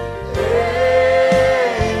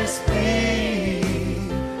 Esprit,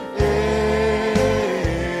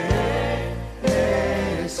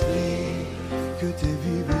 Esprit, que tes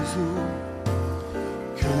vives eaux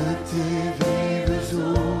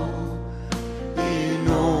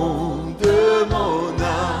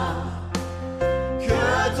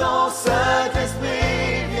ton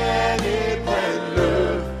Saint-Esprit vienne et prenne le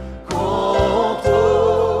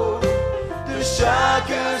contrôle de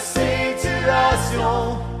chaque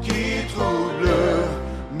situation qui trouble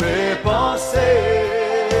mes pensées,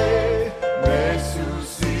 mes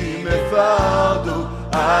soucis, mes fardeaux,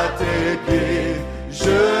 à tes pieds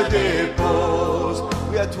je dépose.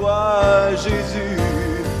 Oui, à toi, Jésus.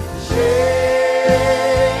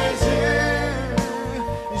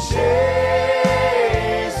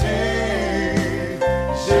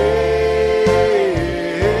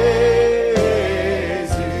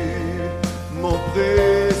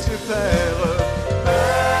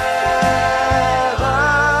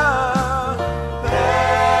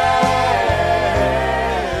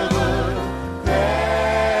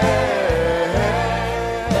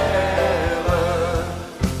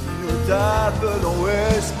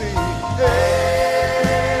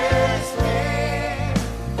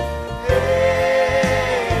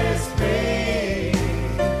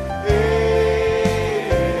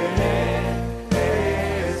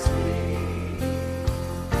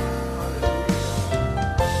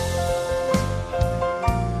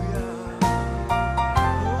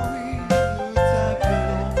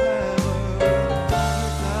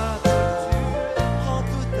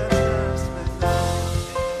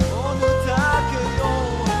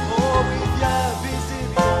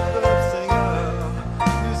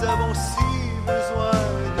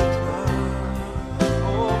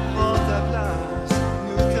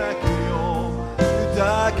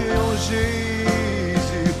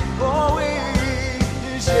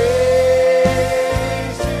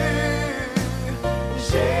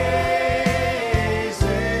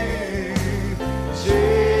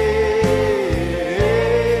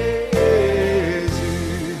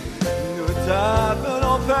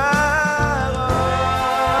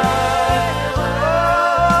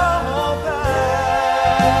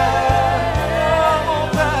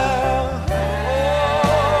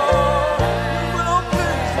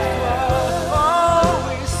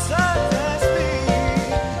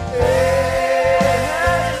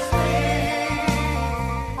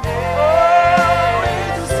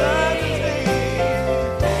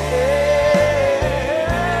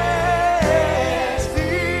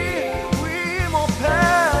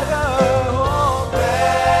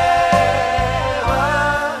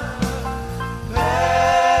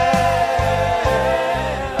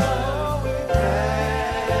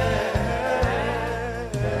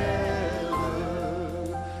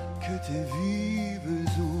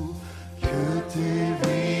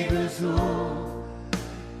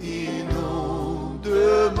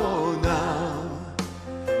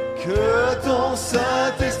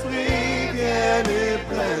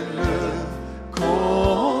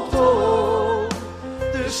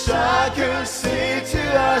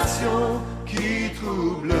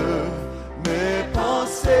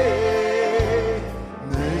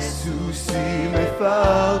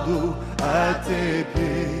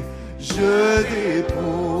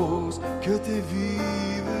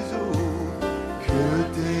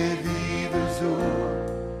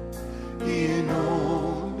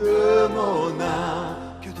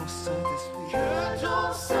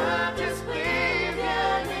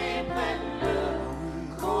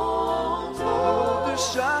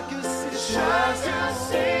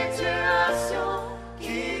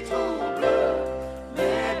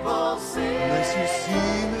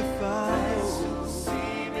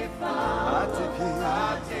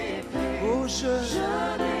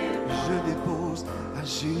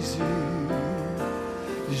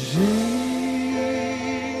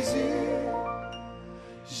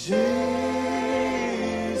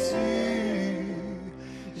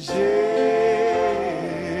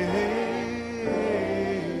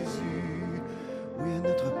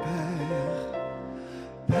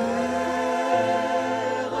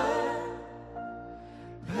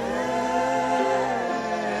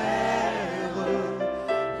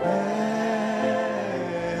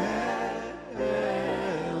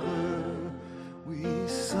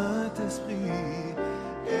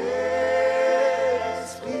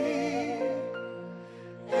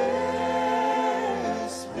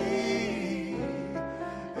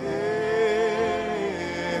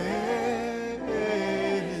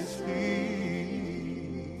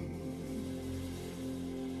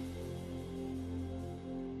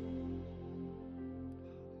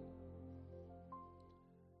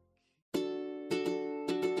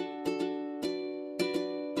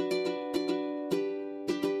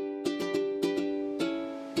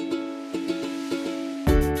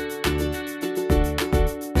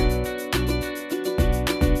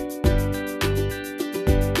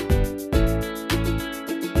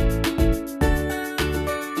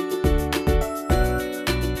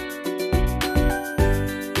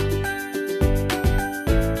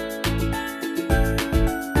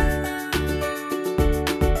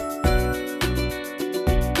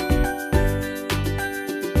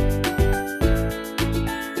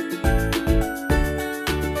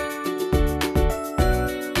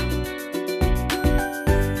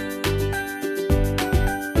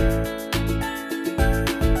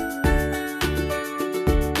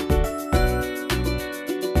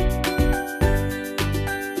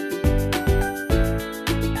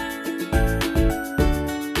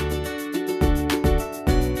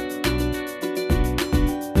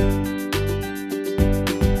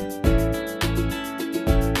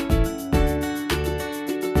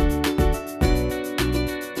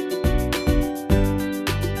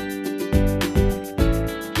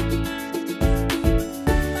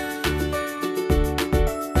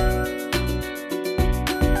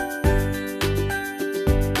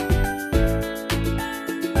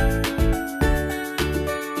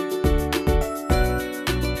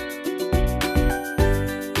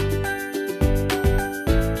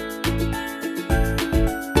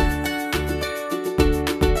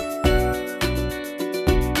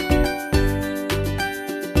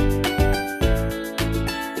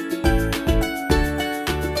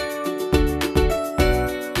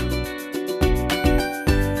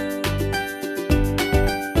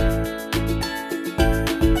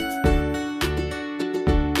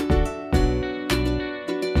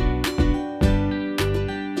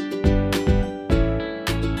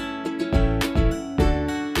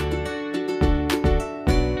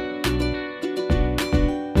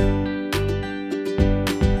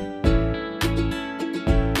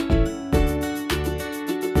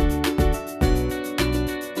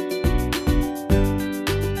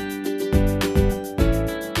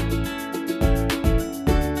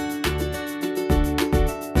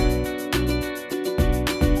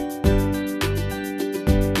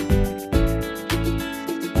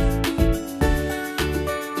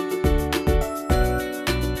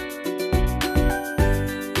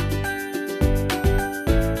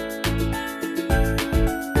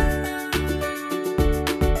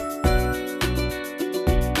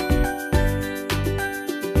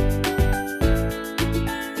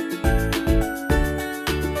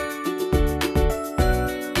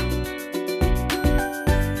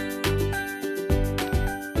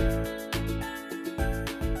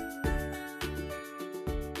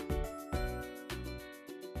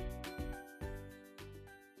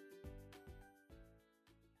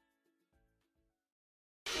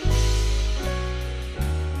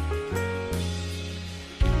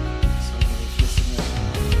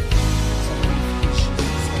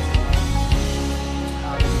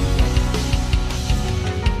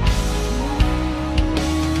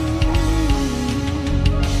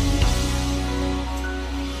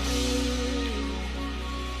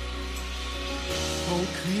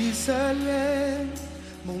 seul est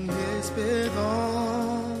mon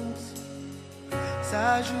espérance.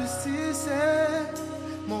 Sa justice est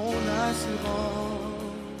mon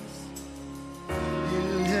assurance.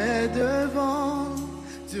 Il est devant,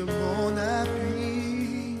 Dieu mon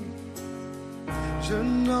appui. Je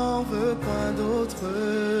n'en veux point d'autre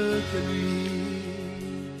que lui.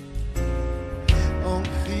 En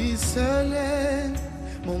Christ seul est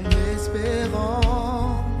mon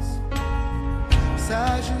espérance. Sa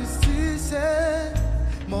justice est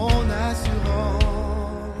mon assurance.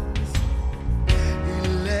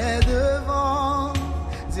 Il est devant,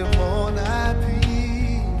 Dieu mon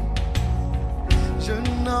appui. Je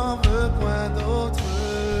n'en veux point d'autre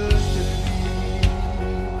que lui.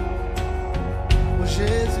 Oh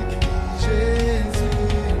Jésus-Christ,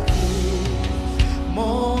 Jésus-Christ,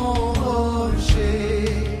 mon rocher,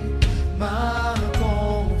 ma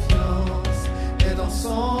confiance est dans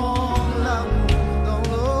son amour, dans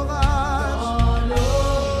l'orage.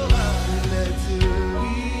 Il est Dieu,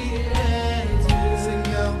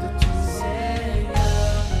 Seigneur de tout.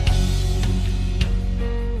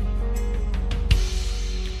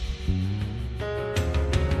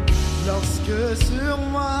 Lorsque sur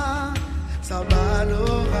moi s'abat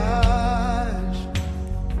l'orage,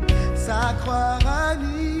 sa croix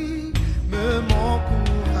ranime mon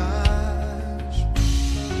courage.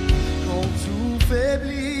 Quand tout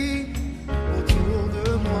faiblit autour de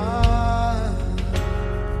moi,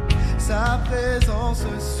 sa présence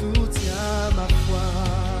soutient ma foi.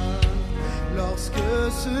 Lorsque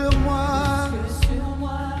sur moi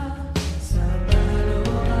s'abat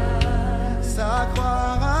l'orage, sa croix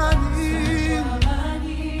ranime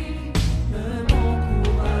mon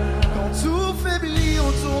courage. Quand tout faiblit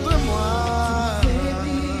autour de moi,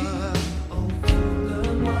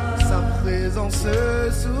 sa présence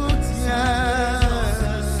soutient.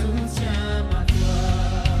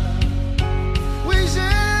 Oui,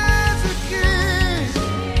 Jésus-Christ,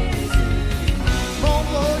 mon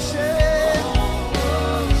rocher,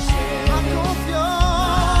 ma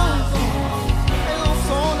confiance est dans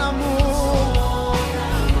son amour.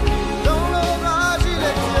 Dans l'orage, il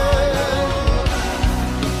est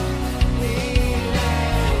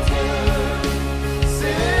Dieu,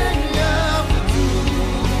 Seigneur de tout.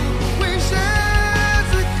 Oui,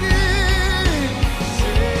 Jésus-Christ,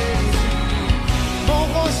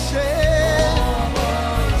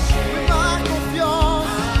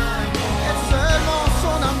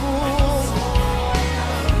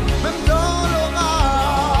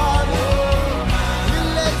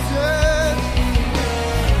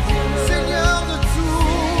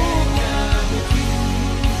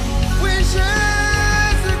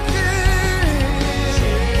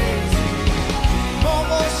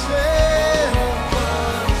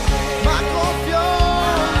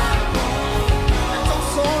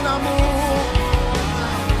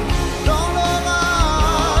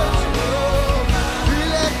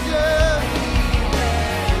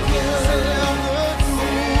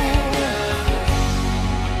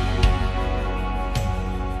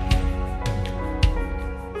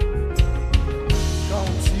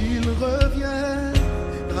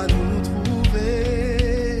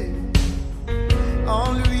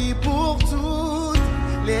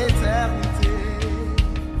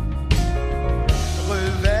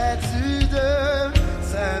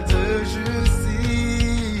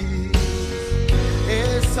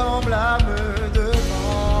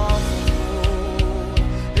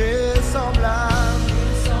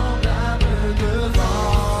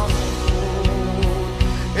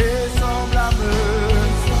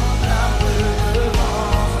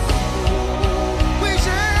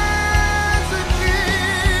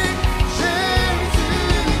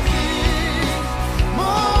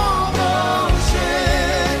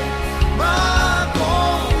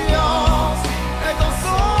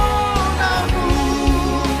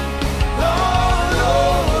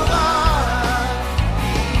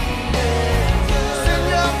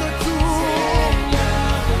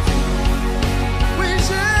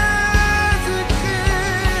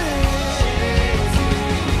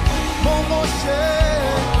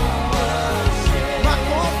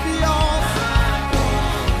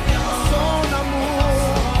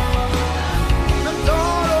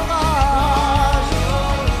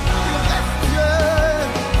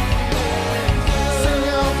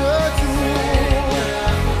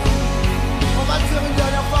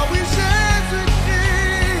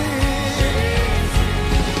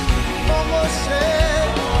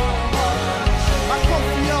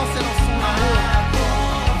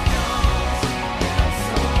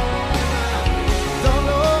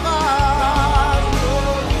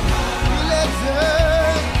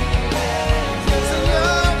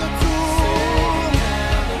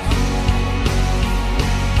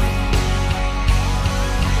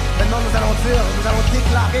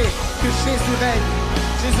 que Jésus règne.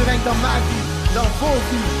 Jésus règne dans ma vie, dans vos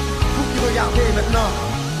vies. Vous qui regardez maintenant,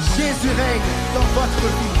 Jésus règne dans votre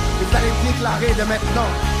vie. Et vous allez déclarer de maintenant.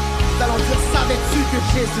 Nous allons dire, savais-tu que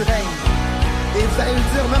Jésus règne? Et vous allez le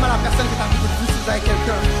dire même à la personne qui est à côté de vous si vous avez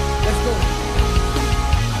quelqu'un. Let's go.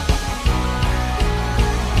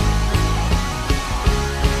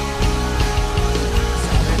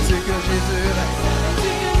 Savais-tu que Jésus règne?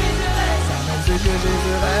 Savais-tu que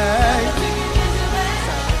Jésus règne?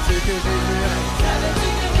 Savais-tu que Jésus règne?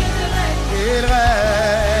 Il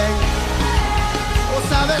règne. Oh,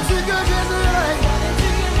 savais-tu que Jésus règne?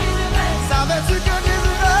 Savais-tu que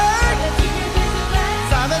Jésus règne?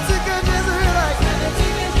 Savais-tu que Jésus règne?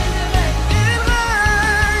 Il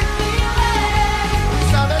règne.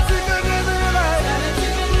 Savais-tu que Jésus règne?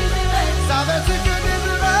 Savais-tu que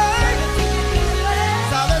Jésus règne?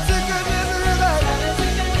 Savais-tu que Jésus règne?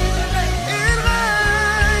 Il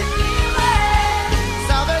règne.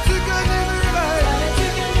 Savais-tu que Jésus règne?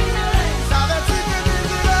 Savais-tu que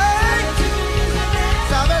Jésus règne?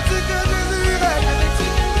 Savais-tu que Jésus règne?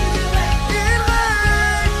 Il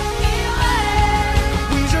règne.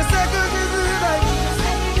 Oui, je sais que Jésus règne.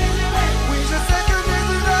 Oui, je sais que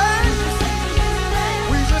Jésus règne.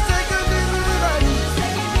 Oui, je sais que Jésus règne.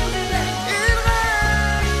 Il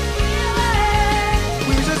règne.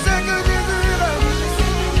 Oui, je sais que Jésus règne.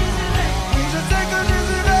 Oui, je sais que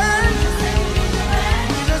Jésus règne.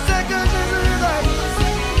 Oui, je sais que Jésus règne.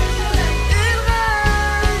 Il règne.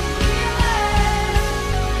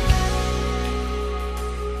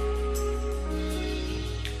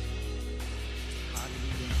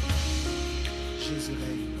 Alléluia. Jésus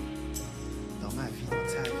règne dans ma vie, dans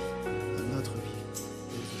ta vie, dans notre vie,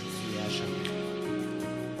 aujourd'hui et à jamais.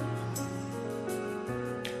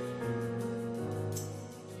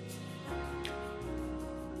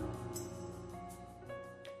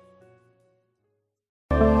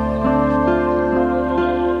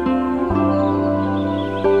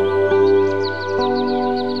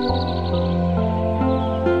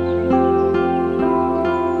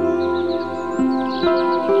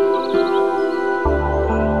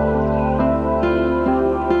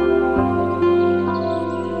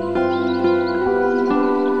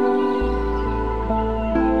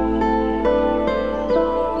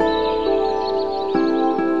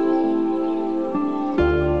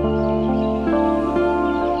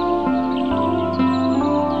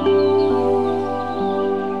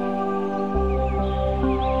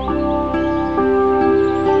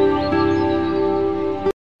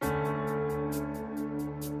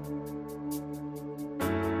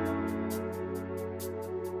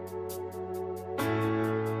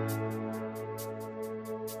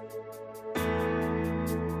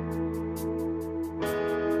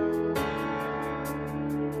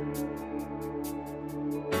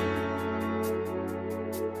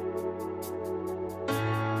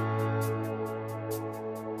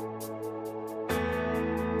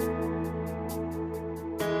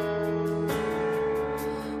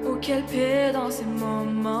 Quelle paix dans ces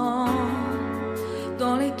moments,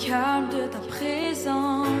 dans les calmes de ta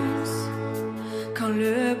présence, quand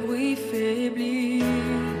le bruit faiblit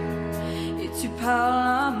et tu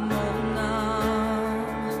parles à mon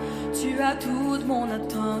âme. Tu as toute mon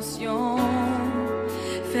attention,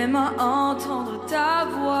 fais-moi entendre ta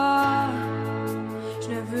voix. Je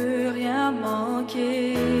ne veux rien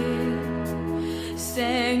manquer,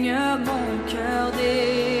 Seigneur, mon cœur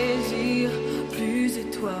désire plus de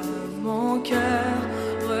toi. Mon cœur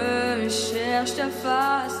recherche ta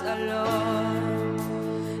face, alors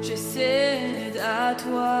je cède à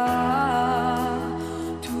toi.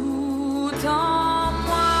 Tout en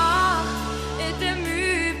moi est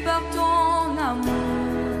ému par ton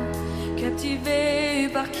amour, captivé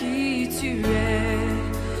par qui tu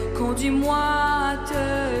es. Conduis-moi à te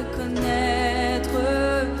connaître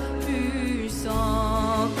plus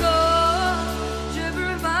encore. Je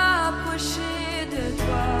veux m'approcher de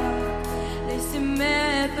toi, laisser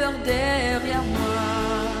mes peurs derrière moi.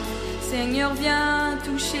 Seigneur, viens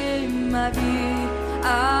toucher ma vie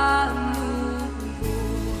à nouveau.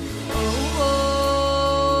 Oh, oh,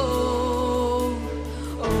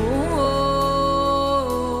 oh, oh,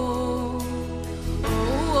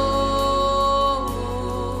 oh,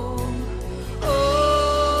 oh,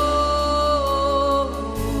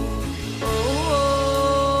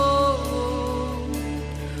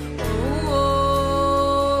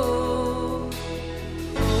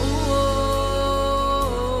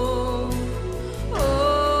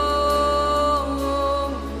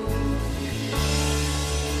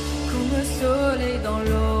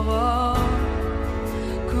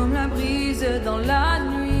 dans la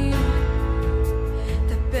nuit,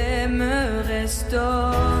 ta paix me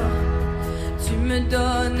restaure. me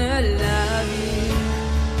donnes la vie.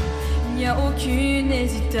 Il n'y a aucune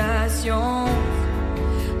hésitation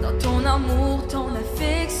dans ton amour, ton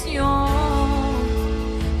affection.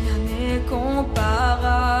 Rien n'est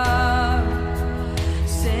comparable.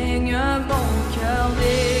 Seigneur, mon cœur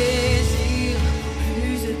désire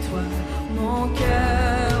plus de toi. Mon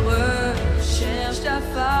cœur cherche ta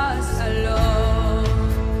face, alors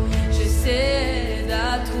je cède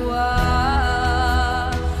à toi.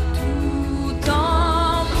 Tout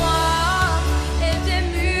en moi est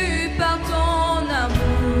ému par ton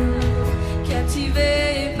amour, captivé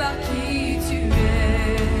par qui tu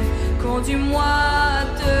es. Conduis-moi à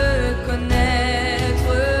te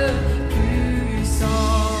connaître plus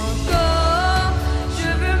encore. Je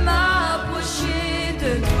veux m'approcher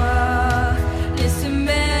de toi. Laisse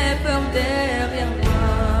mes peurs derrière moi.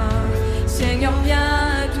 Seigneur,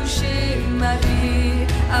 viens toucher ma vie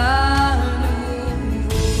à nouveau.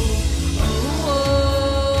 Oh, oh,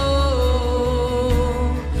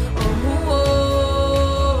 oh, oh, oh,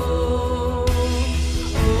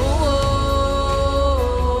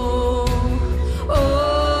 oh, oh, oh.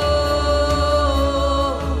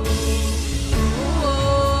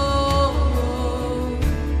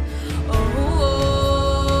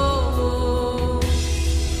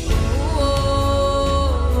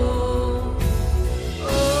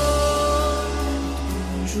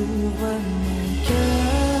 J'ouvre mon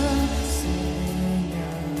cœur,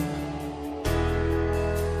 Seigneur.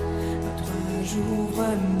 À toi j'ouvre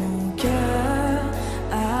mon cœur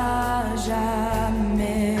à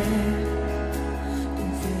jamais.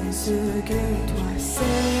 Donc fais ce que toi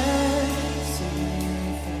sais faire.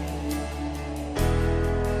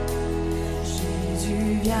 Jésus,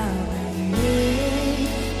 viens régner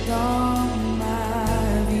dans ma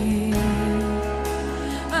vie.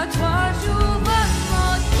 À toi j'ouvre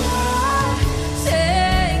mon cœur,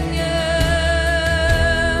 Seigneur.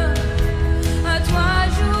 À toi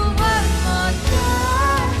j'ouvre mon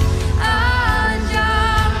cœur à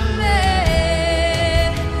jamais.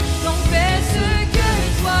 Donc fais ce que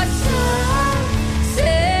toi seul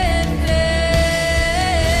sais faire.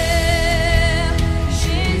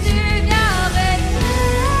 Jésus, viens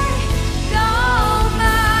régner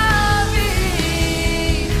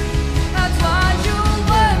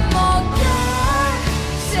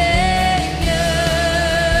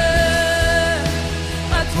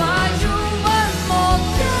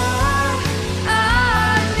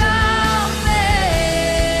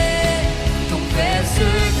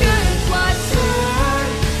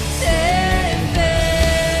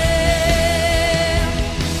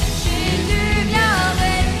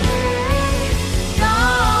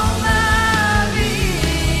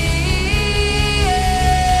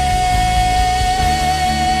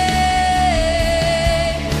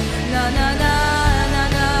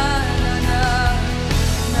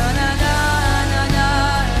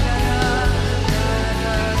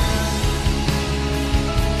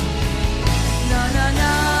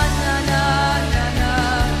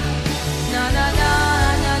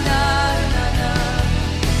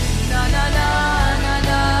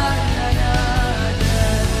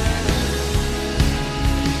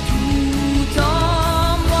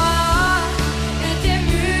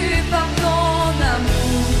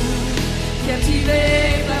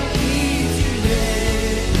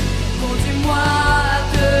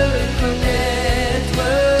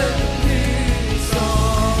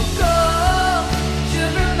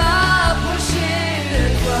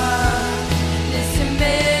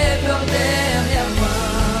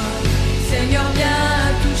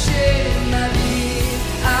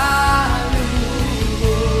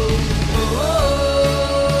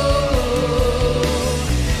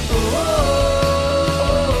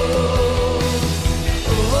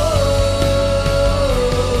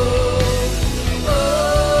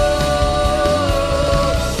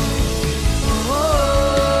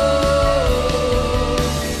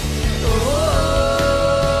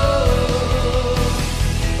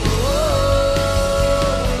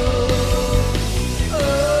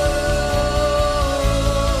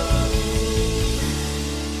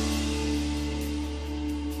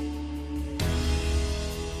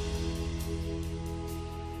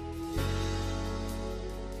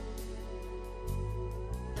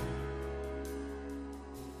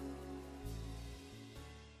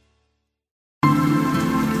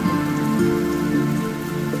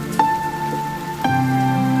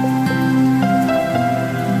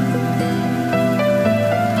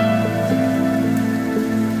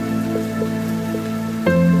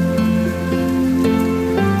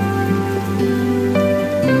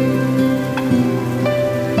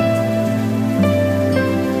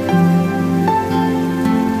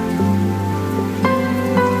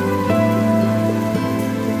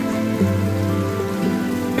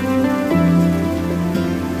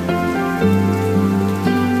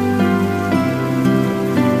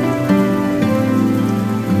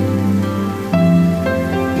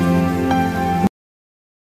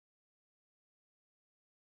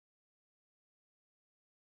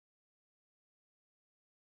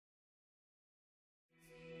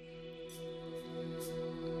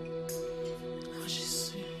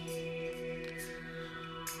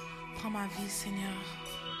Prends ma vie, Seigneur.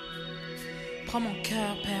 Prends mon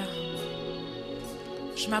cœur, Père.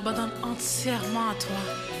 Je m'abandonne entièrement à toi.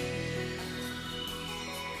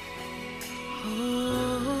 Oh,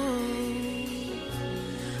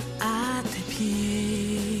 à tes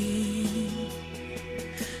pieds,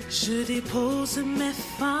 je dépose mes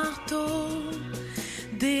fardeaux,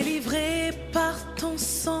 délivrés par ton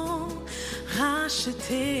sang,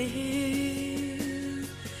 racheté.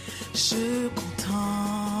 Je contemple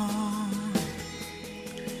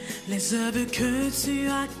les œuvres que tu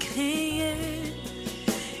as créées,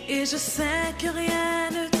 et je sais que rien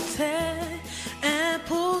ne t'est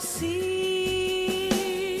impossible.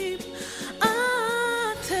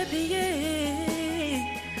 À tes pieds,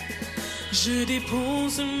 je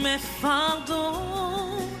dépose mes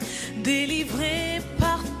fardeaux, délivrés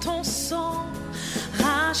par ton sang,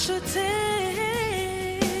 racheté.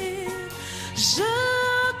 Je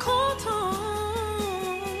contemple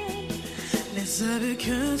les œuvres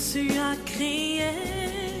que tu as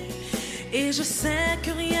créées, et je sais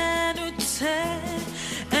que rien ne t'est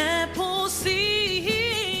impossible.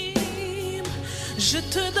 Je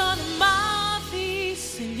te donne ma vie,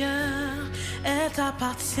 Seigneur, elle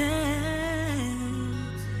t'appartient.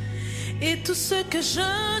 Et tout ce que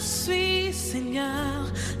je suis,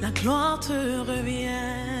 Seigneur, la gloire te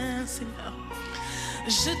revient, Seigneur.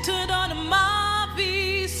 Je te donne ma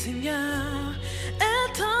vie, Seigneur,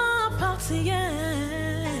 elle t'appartient.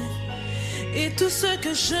 Et tout ce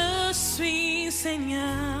que je suis,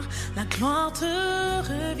 Seigneur, la gloire te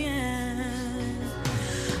revient.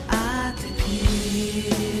 À tes pieds,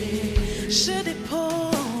 je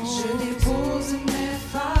dépose mes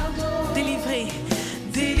fardeaux,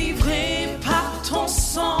 délivrés par ton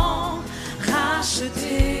sang,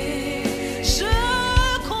 racheté. Je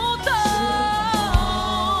contemple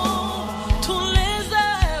tous les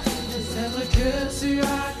œuvres que tu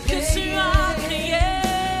as créées.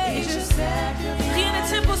 Et je sais que rien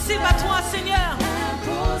n'est impossible à toi, Seigneur.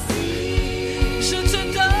 Je te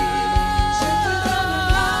donne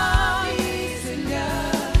ma vie, Seigneur,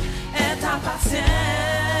 elle t'appartient.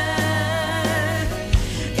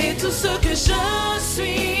 Et tout ce que je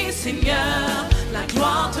suis, Seigneur, la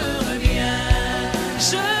gloire te revient.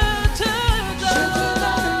 Je te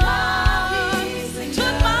donne ma vie,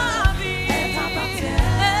 toute ma vie, elle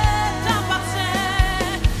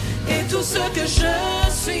t'appartient. Et tout ce que je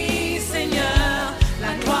suis, Seigneur,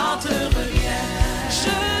 la gloire te revient.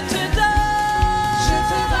 Je te donne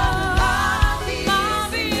ma vie,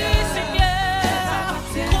 Seigneur,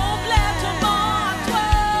 complètement à toi.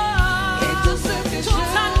 Et tout ce que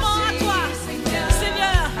totalement à toi,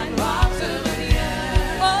 Seigneur, la gloire te revient.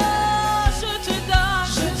 Oh, je te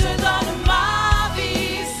donne ma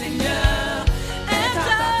vie, Seigneur, elle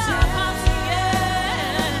t'appartient.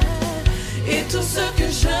 Et tout ce que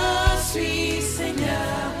je suis,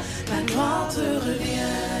 Seigneur, la gloire te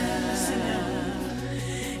revient, Seigneur.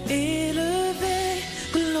 Élevé,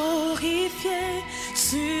 glorifié,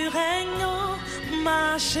 tu règnes en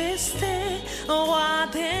majesté, roi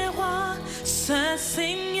des rois, Saint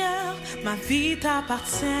Seigneur, ma vie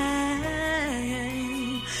t'appartient.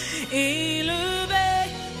 Élevé,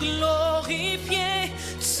 glorifié,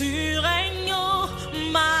 tu règnes en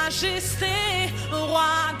majesté,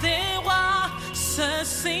 roi des rois, Saint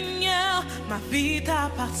Seigneur, ma vie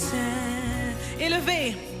t'appartient.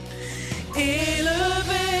 Élevé,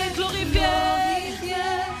 glorifié,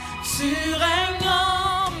 tu règnes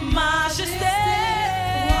en majesté, roi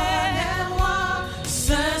des rois,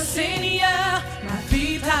 Saint Seigneur, ma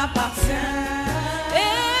vie t'appartient.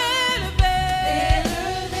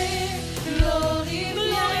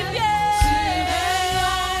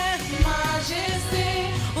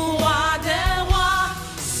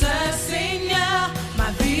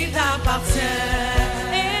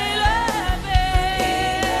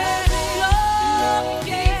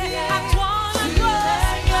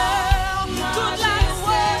 Toute la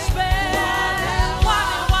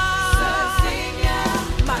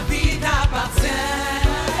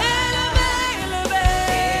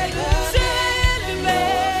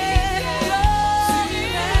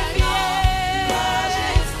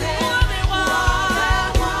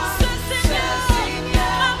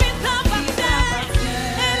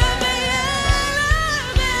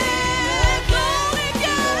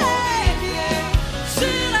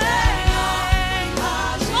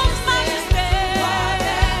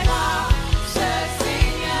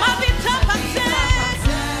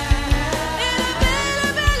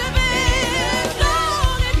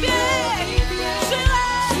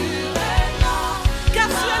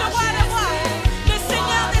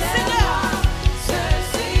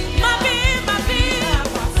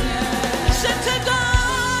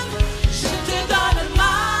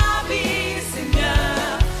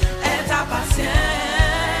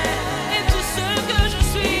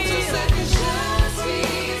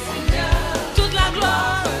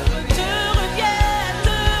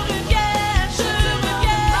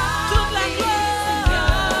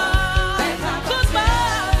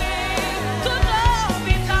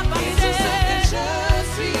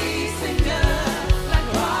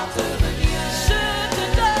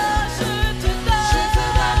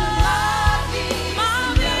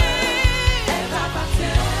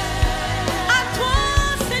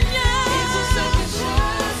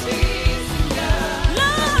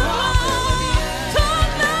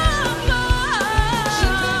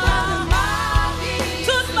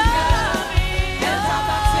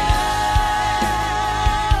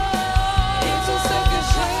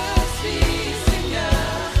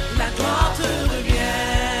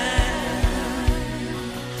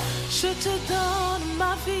donne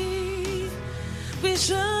ma vie. Oui,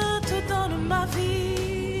 je te donne ma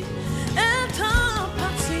vie. Elle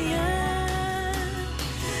t'appartient.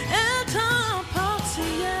 Elle t'appartient.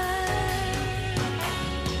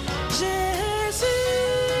 Jésus,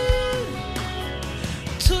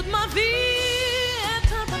 toute ma vie, elle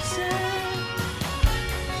t'appartient.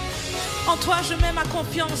 En toi, je mets ma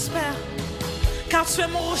confiance, Père, car tu es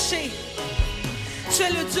mon rocher. Tu es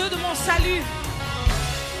le Dieu de mon salut.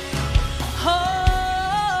 Oh,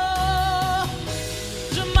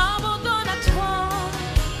 je m'abandonne à toi.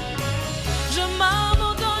 Je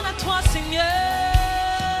m'abandonne à toi, Seigneur.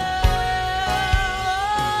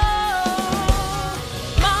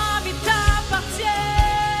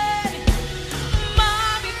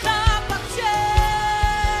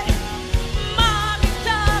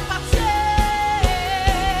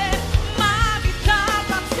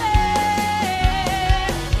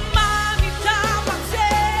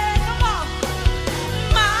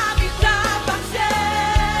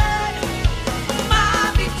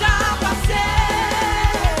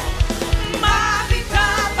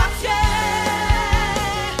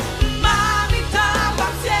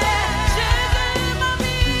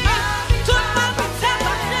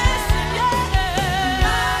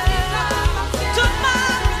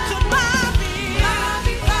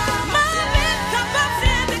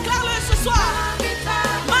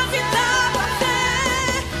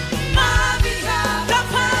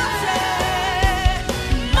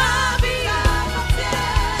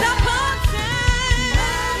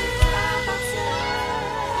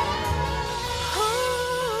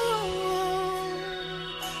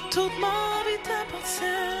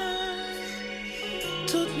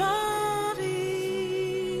 Toute ma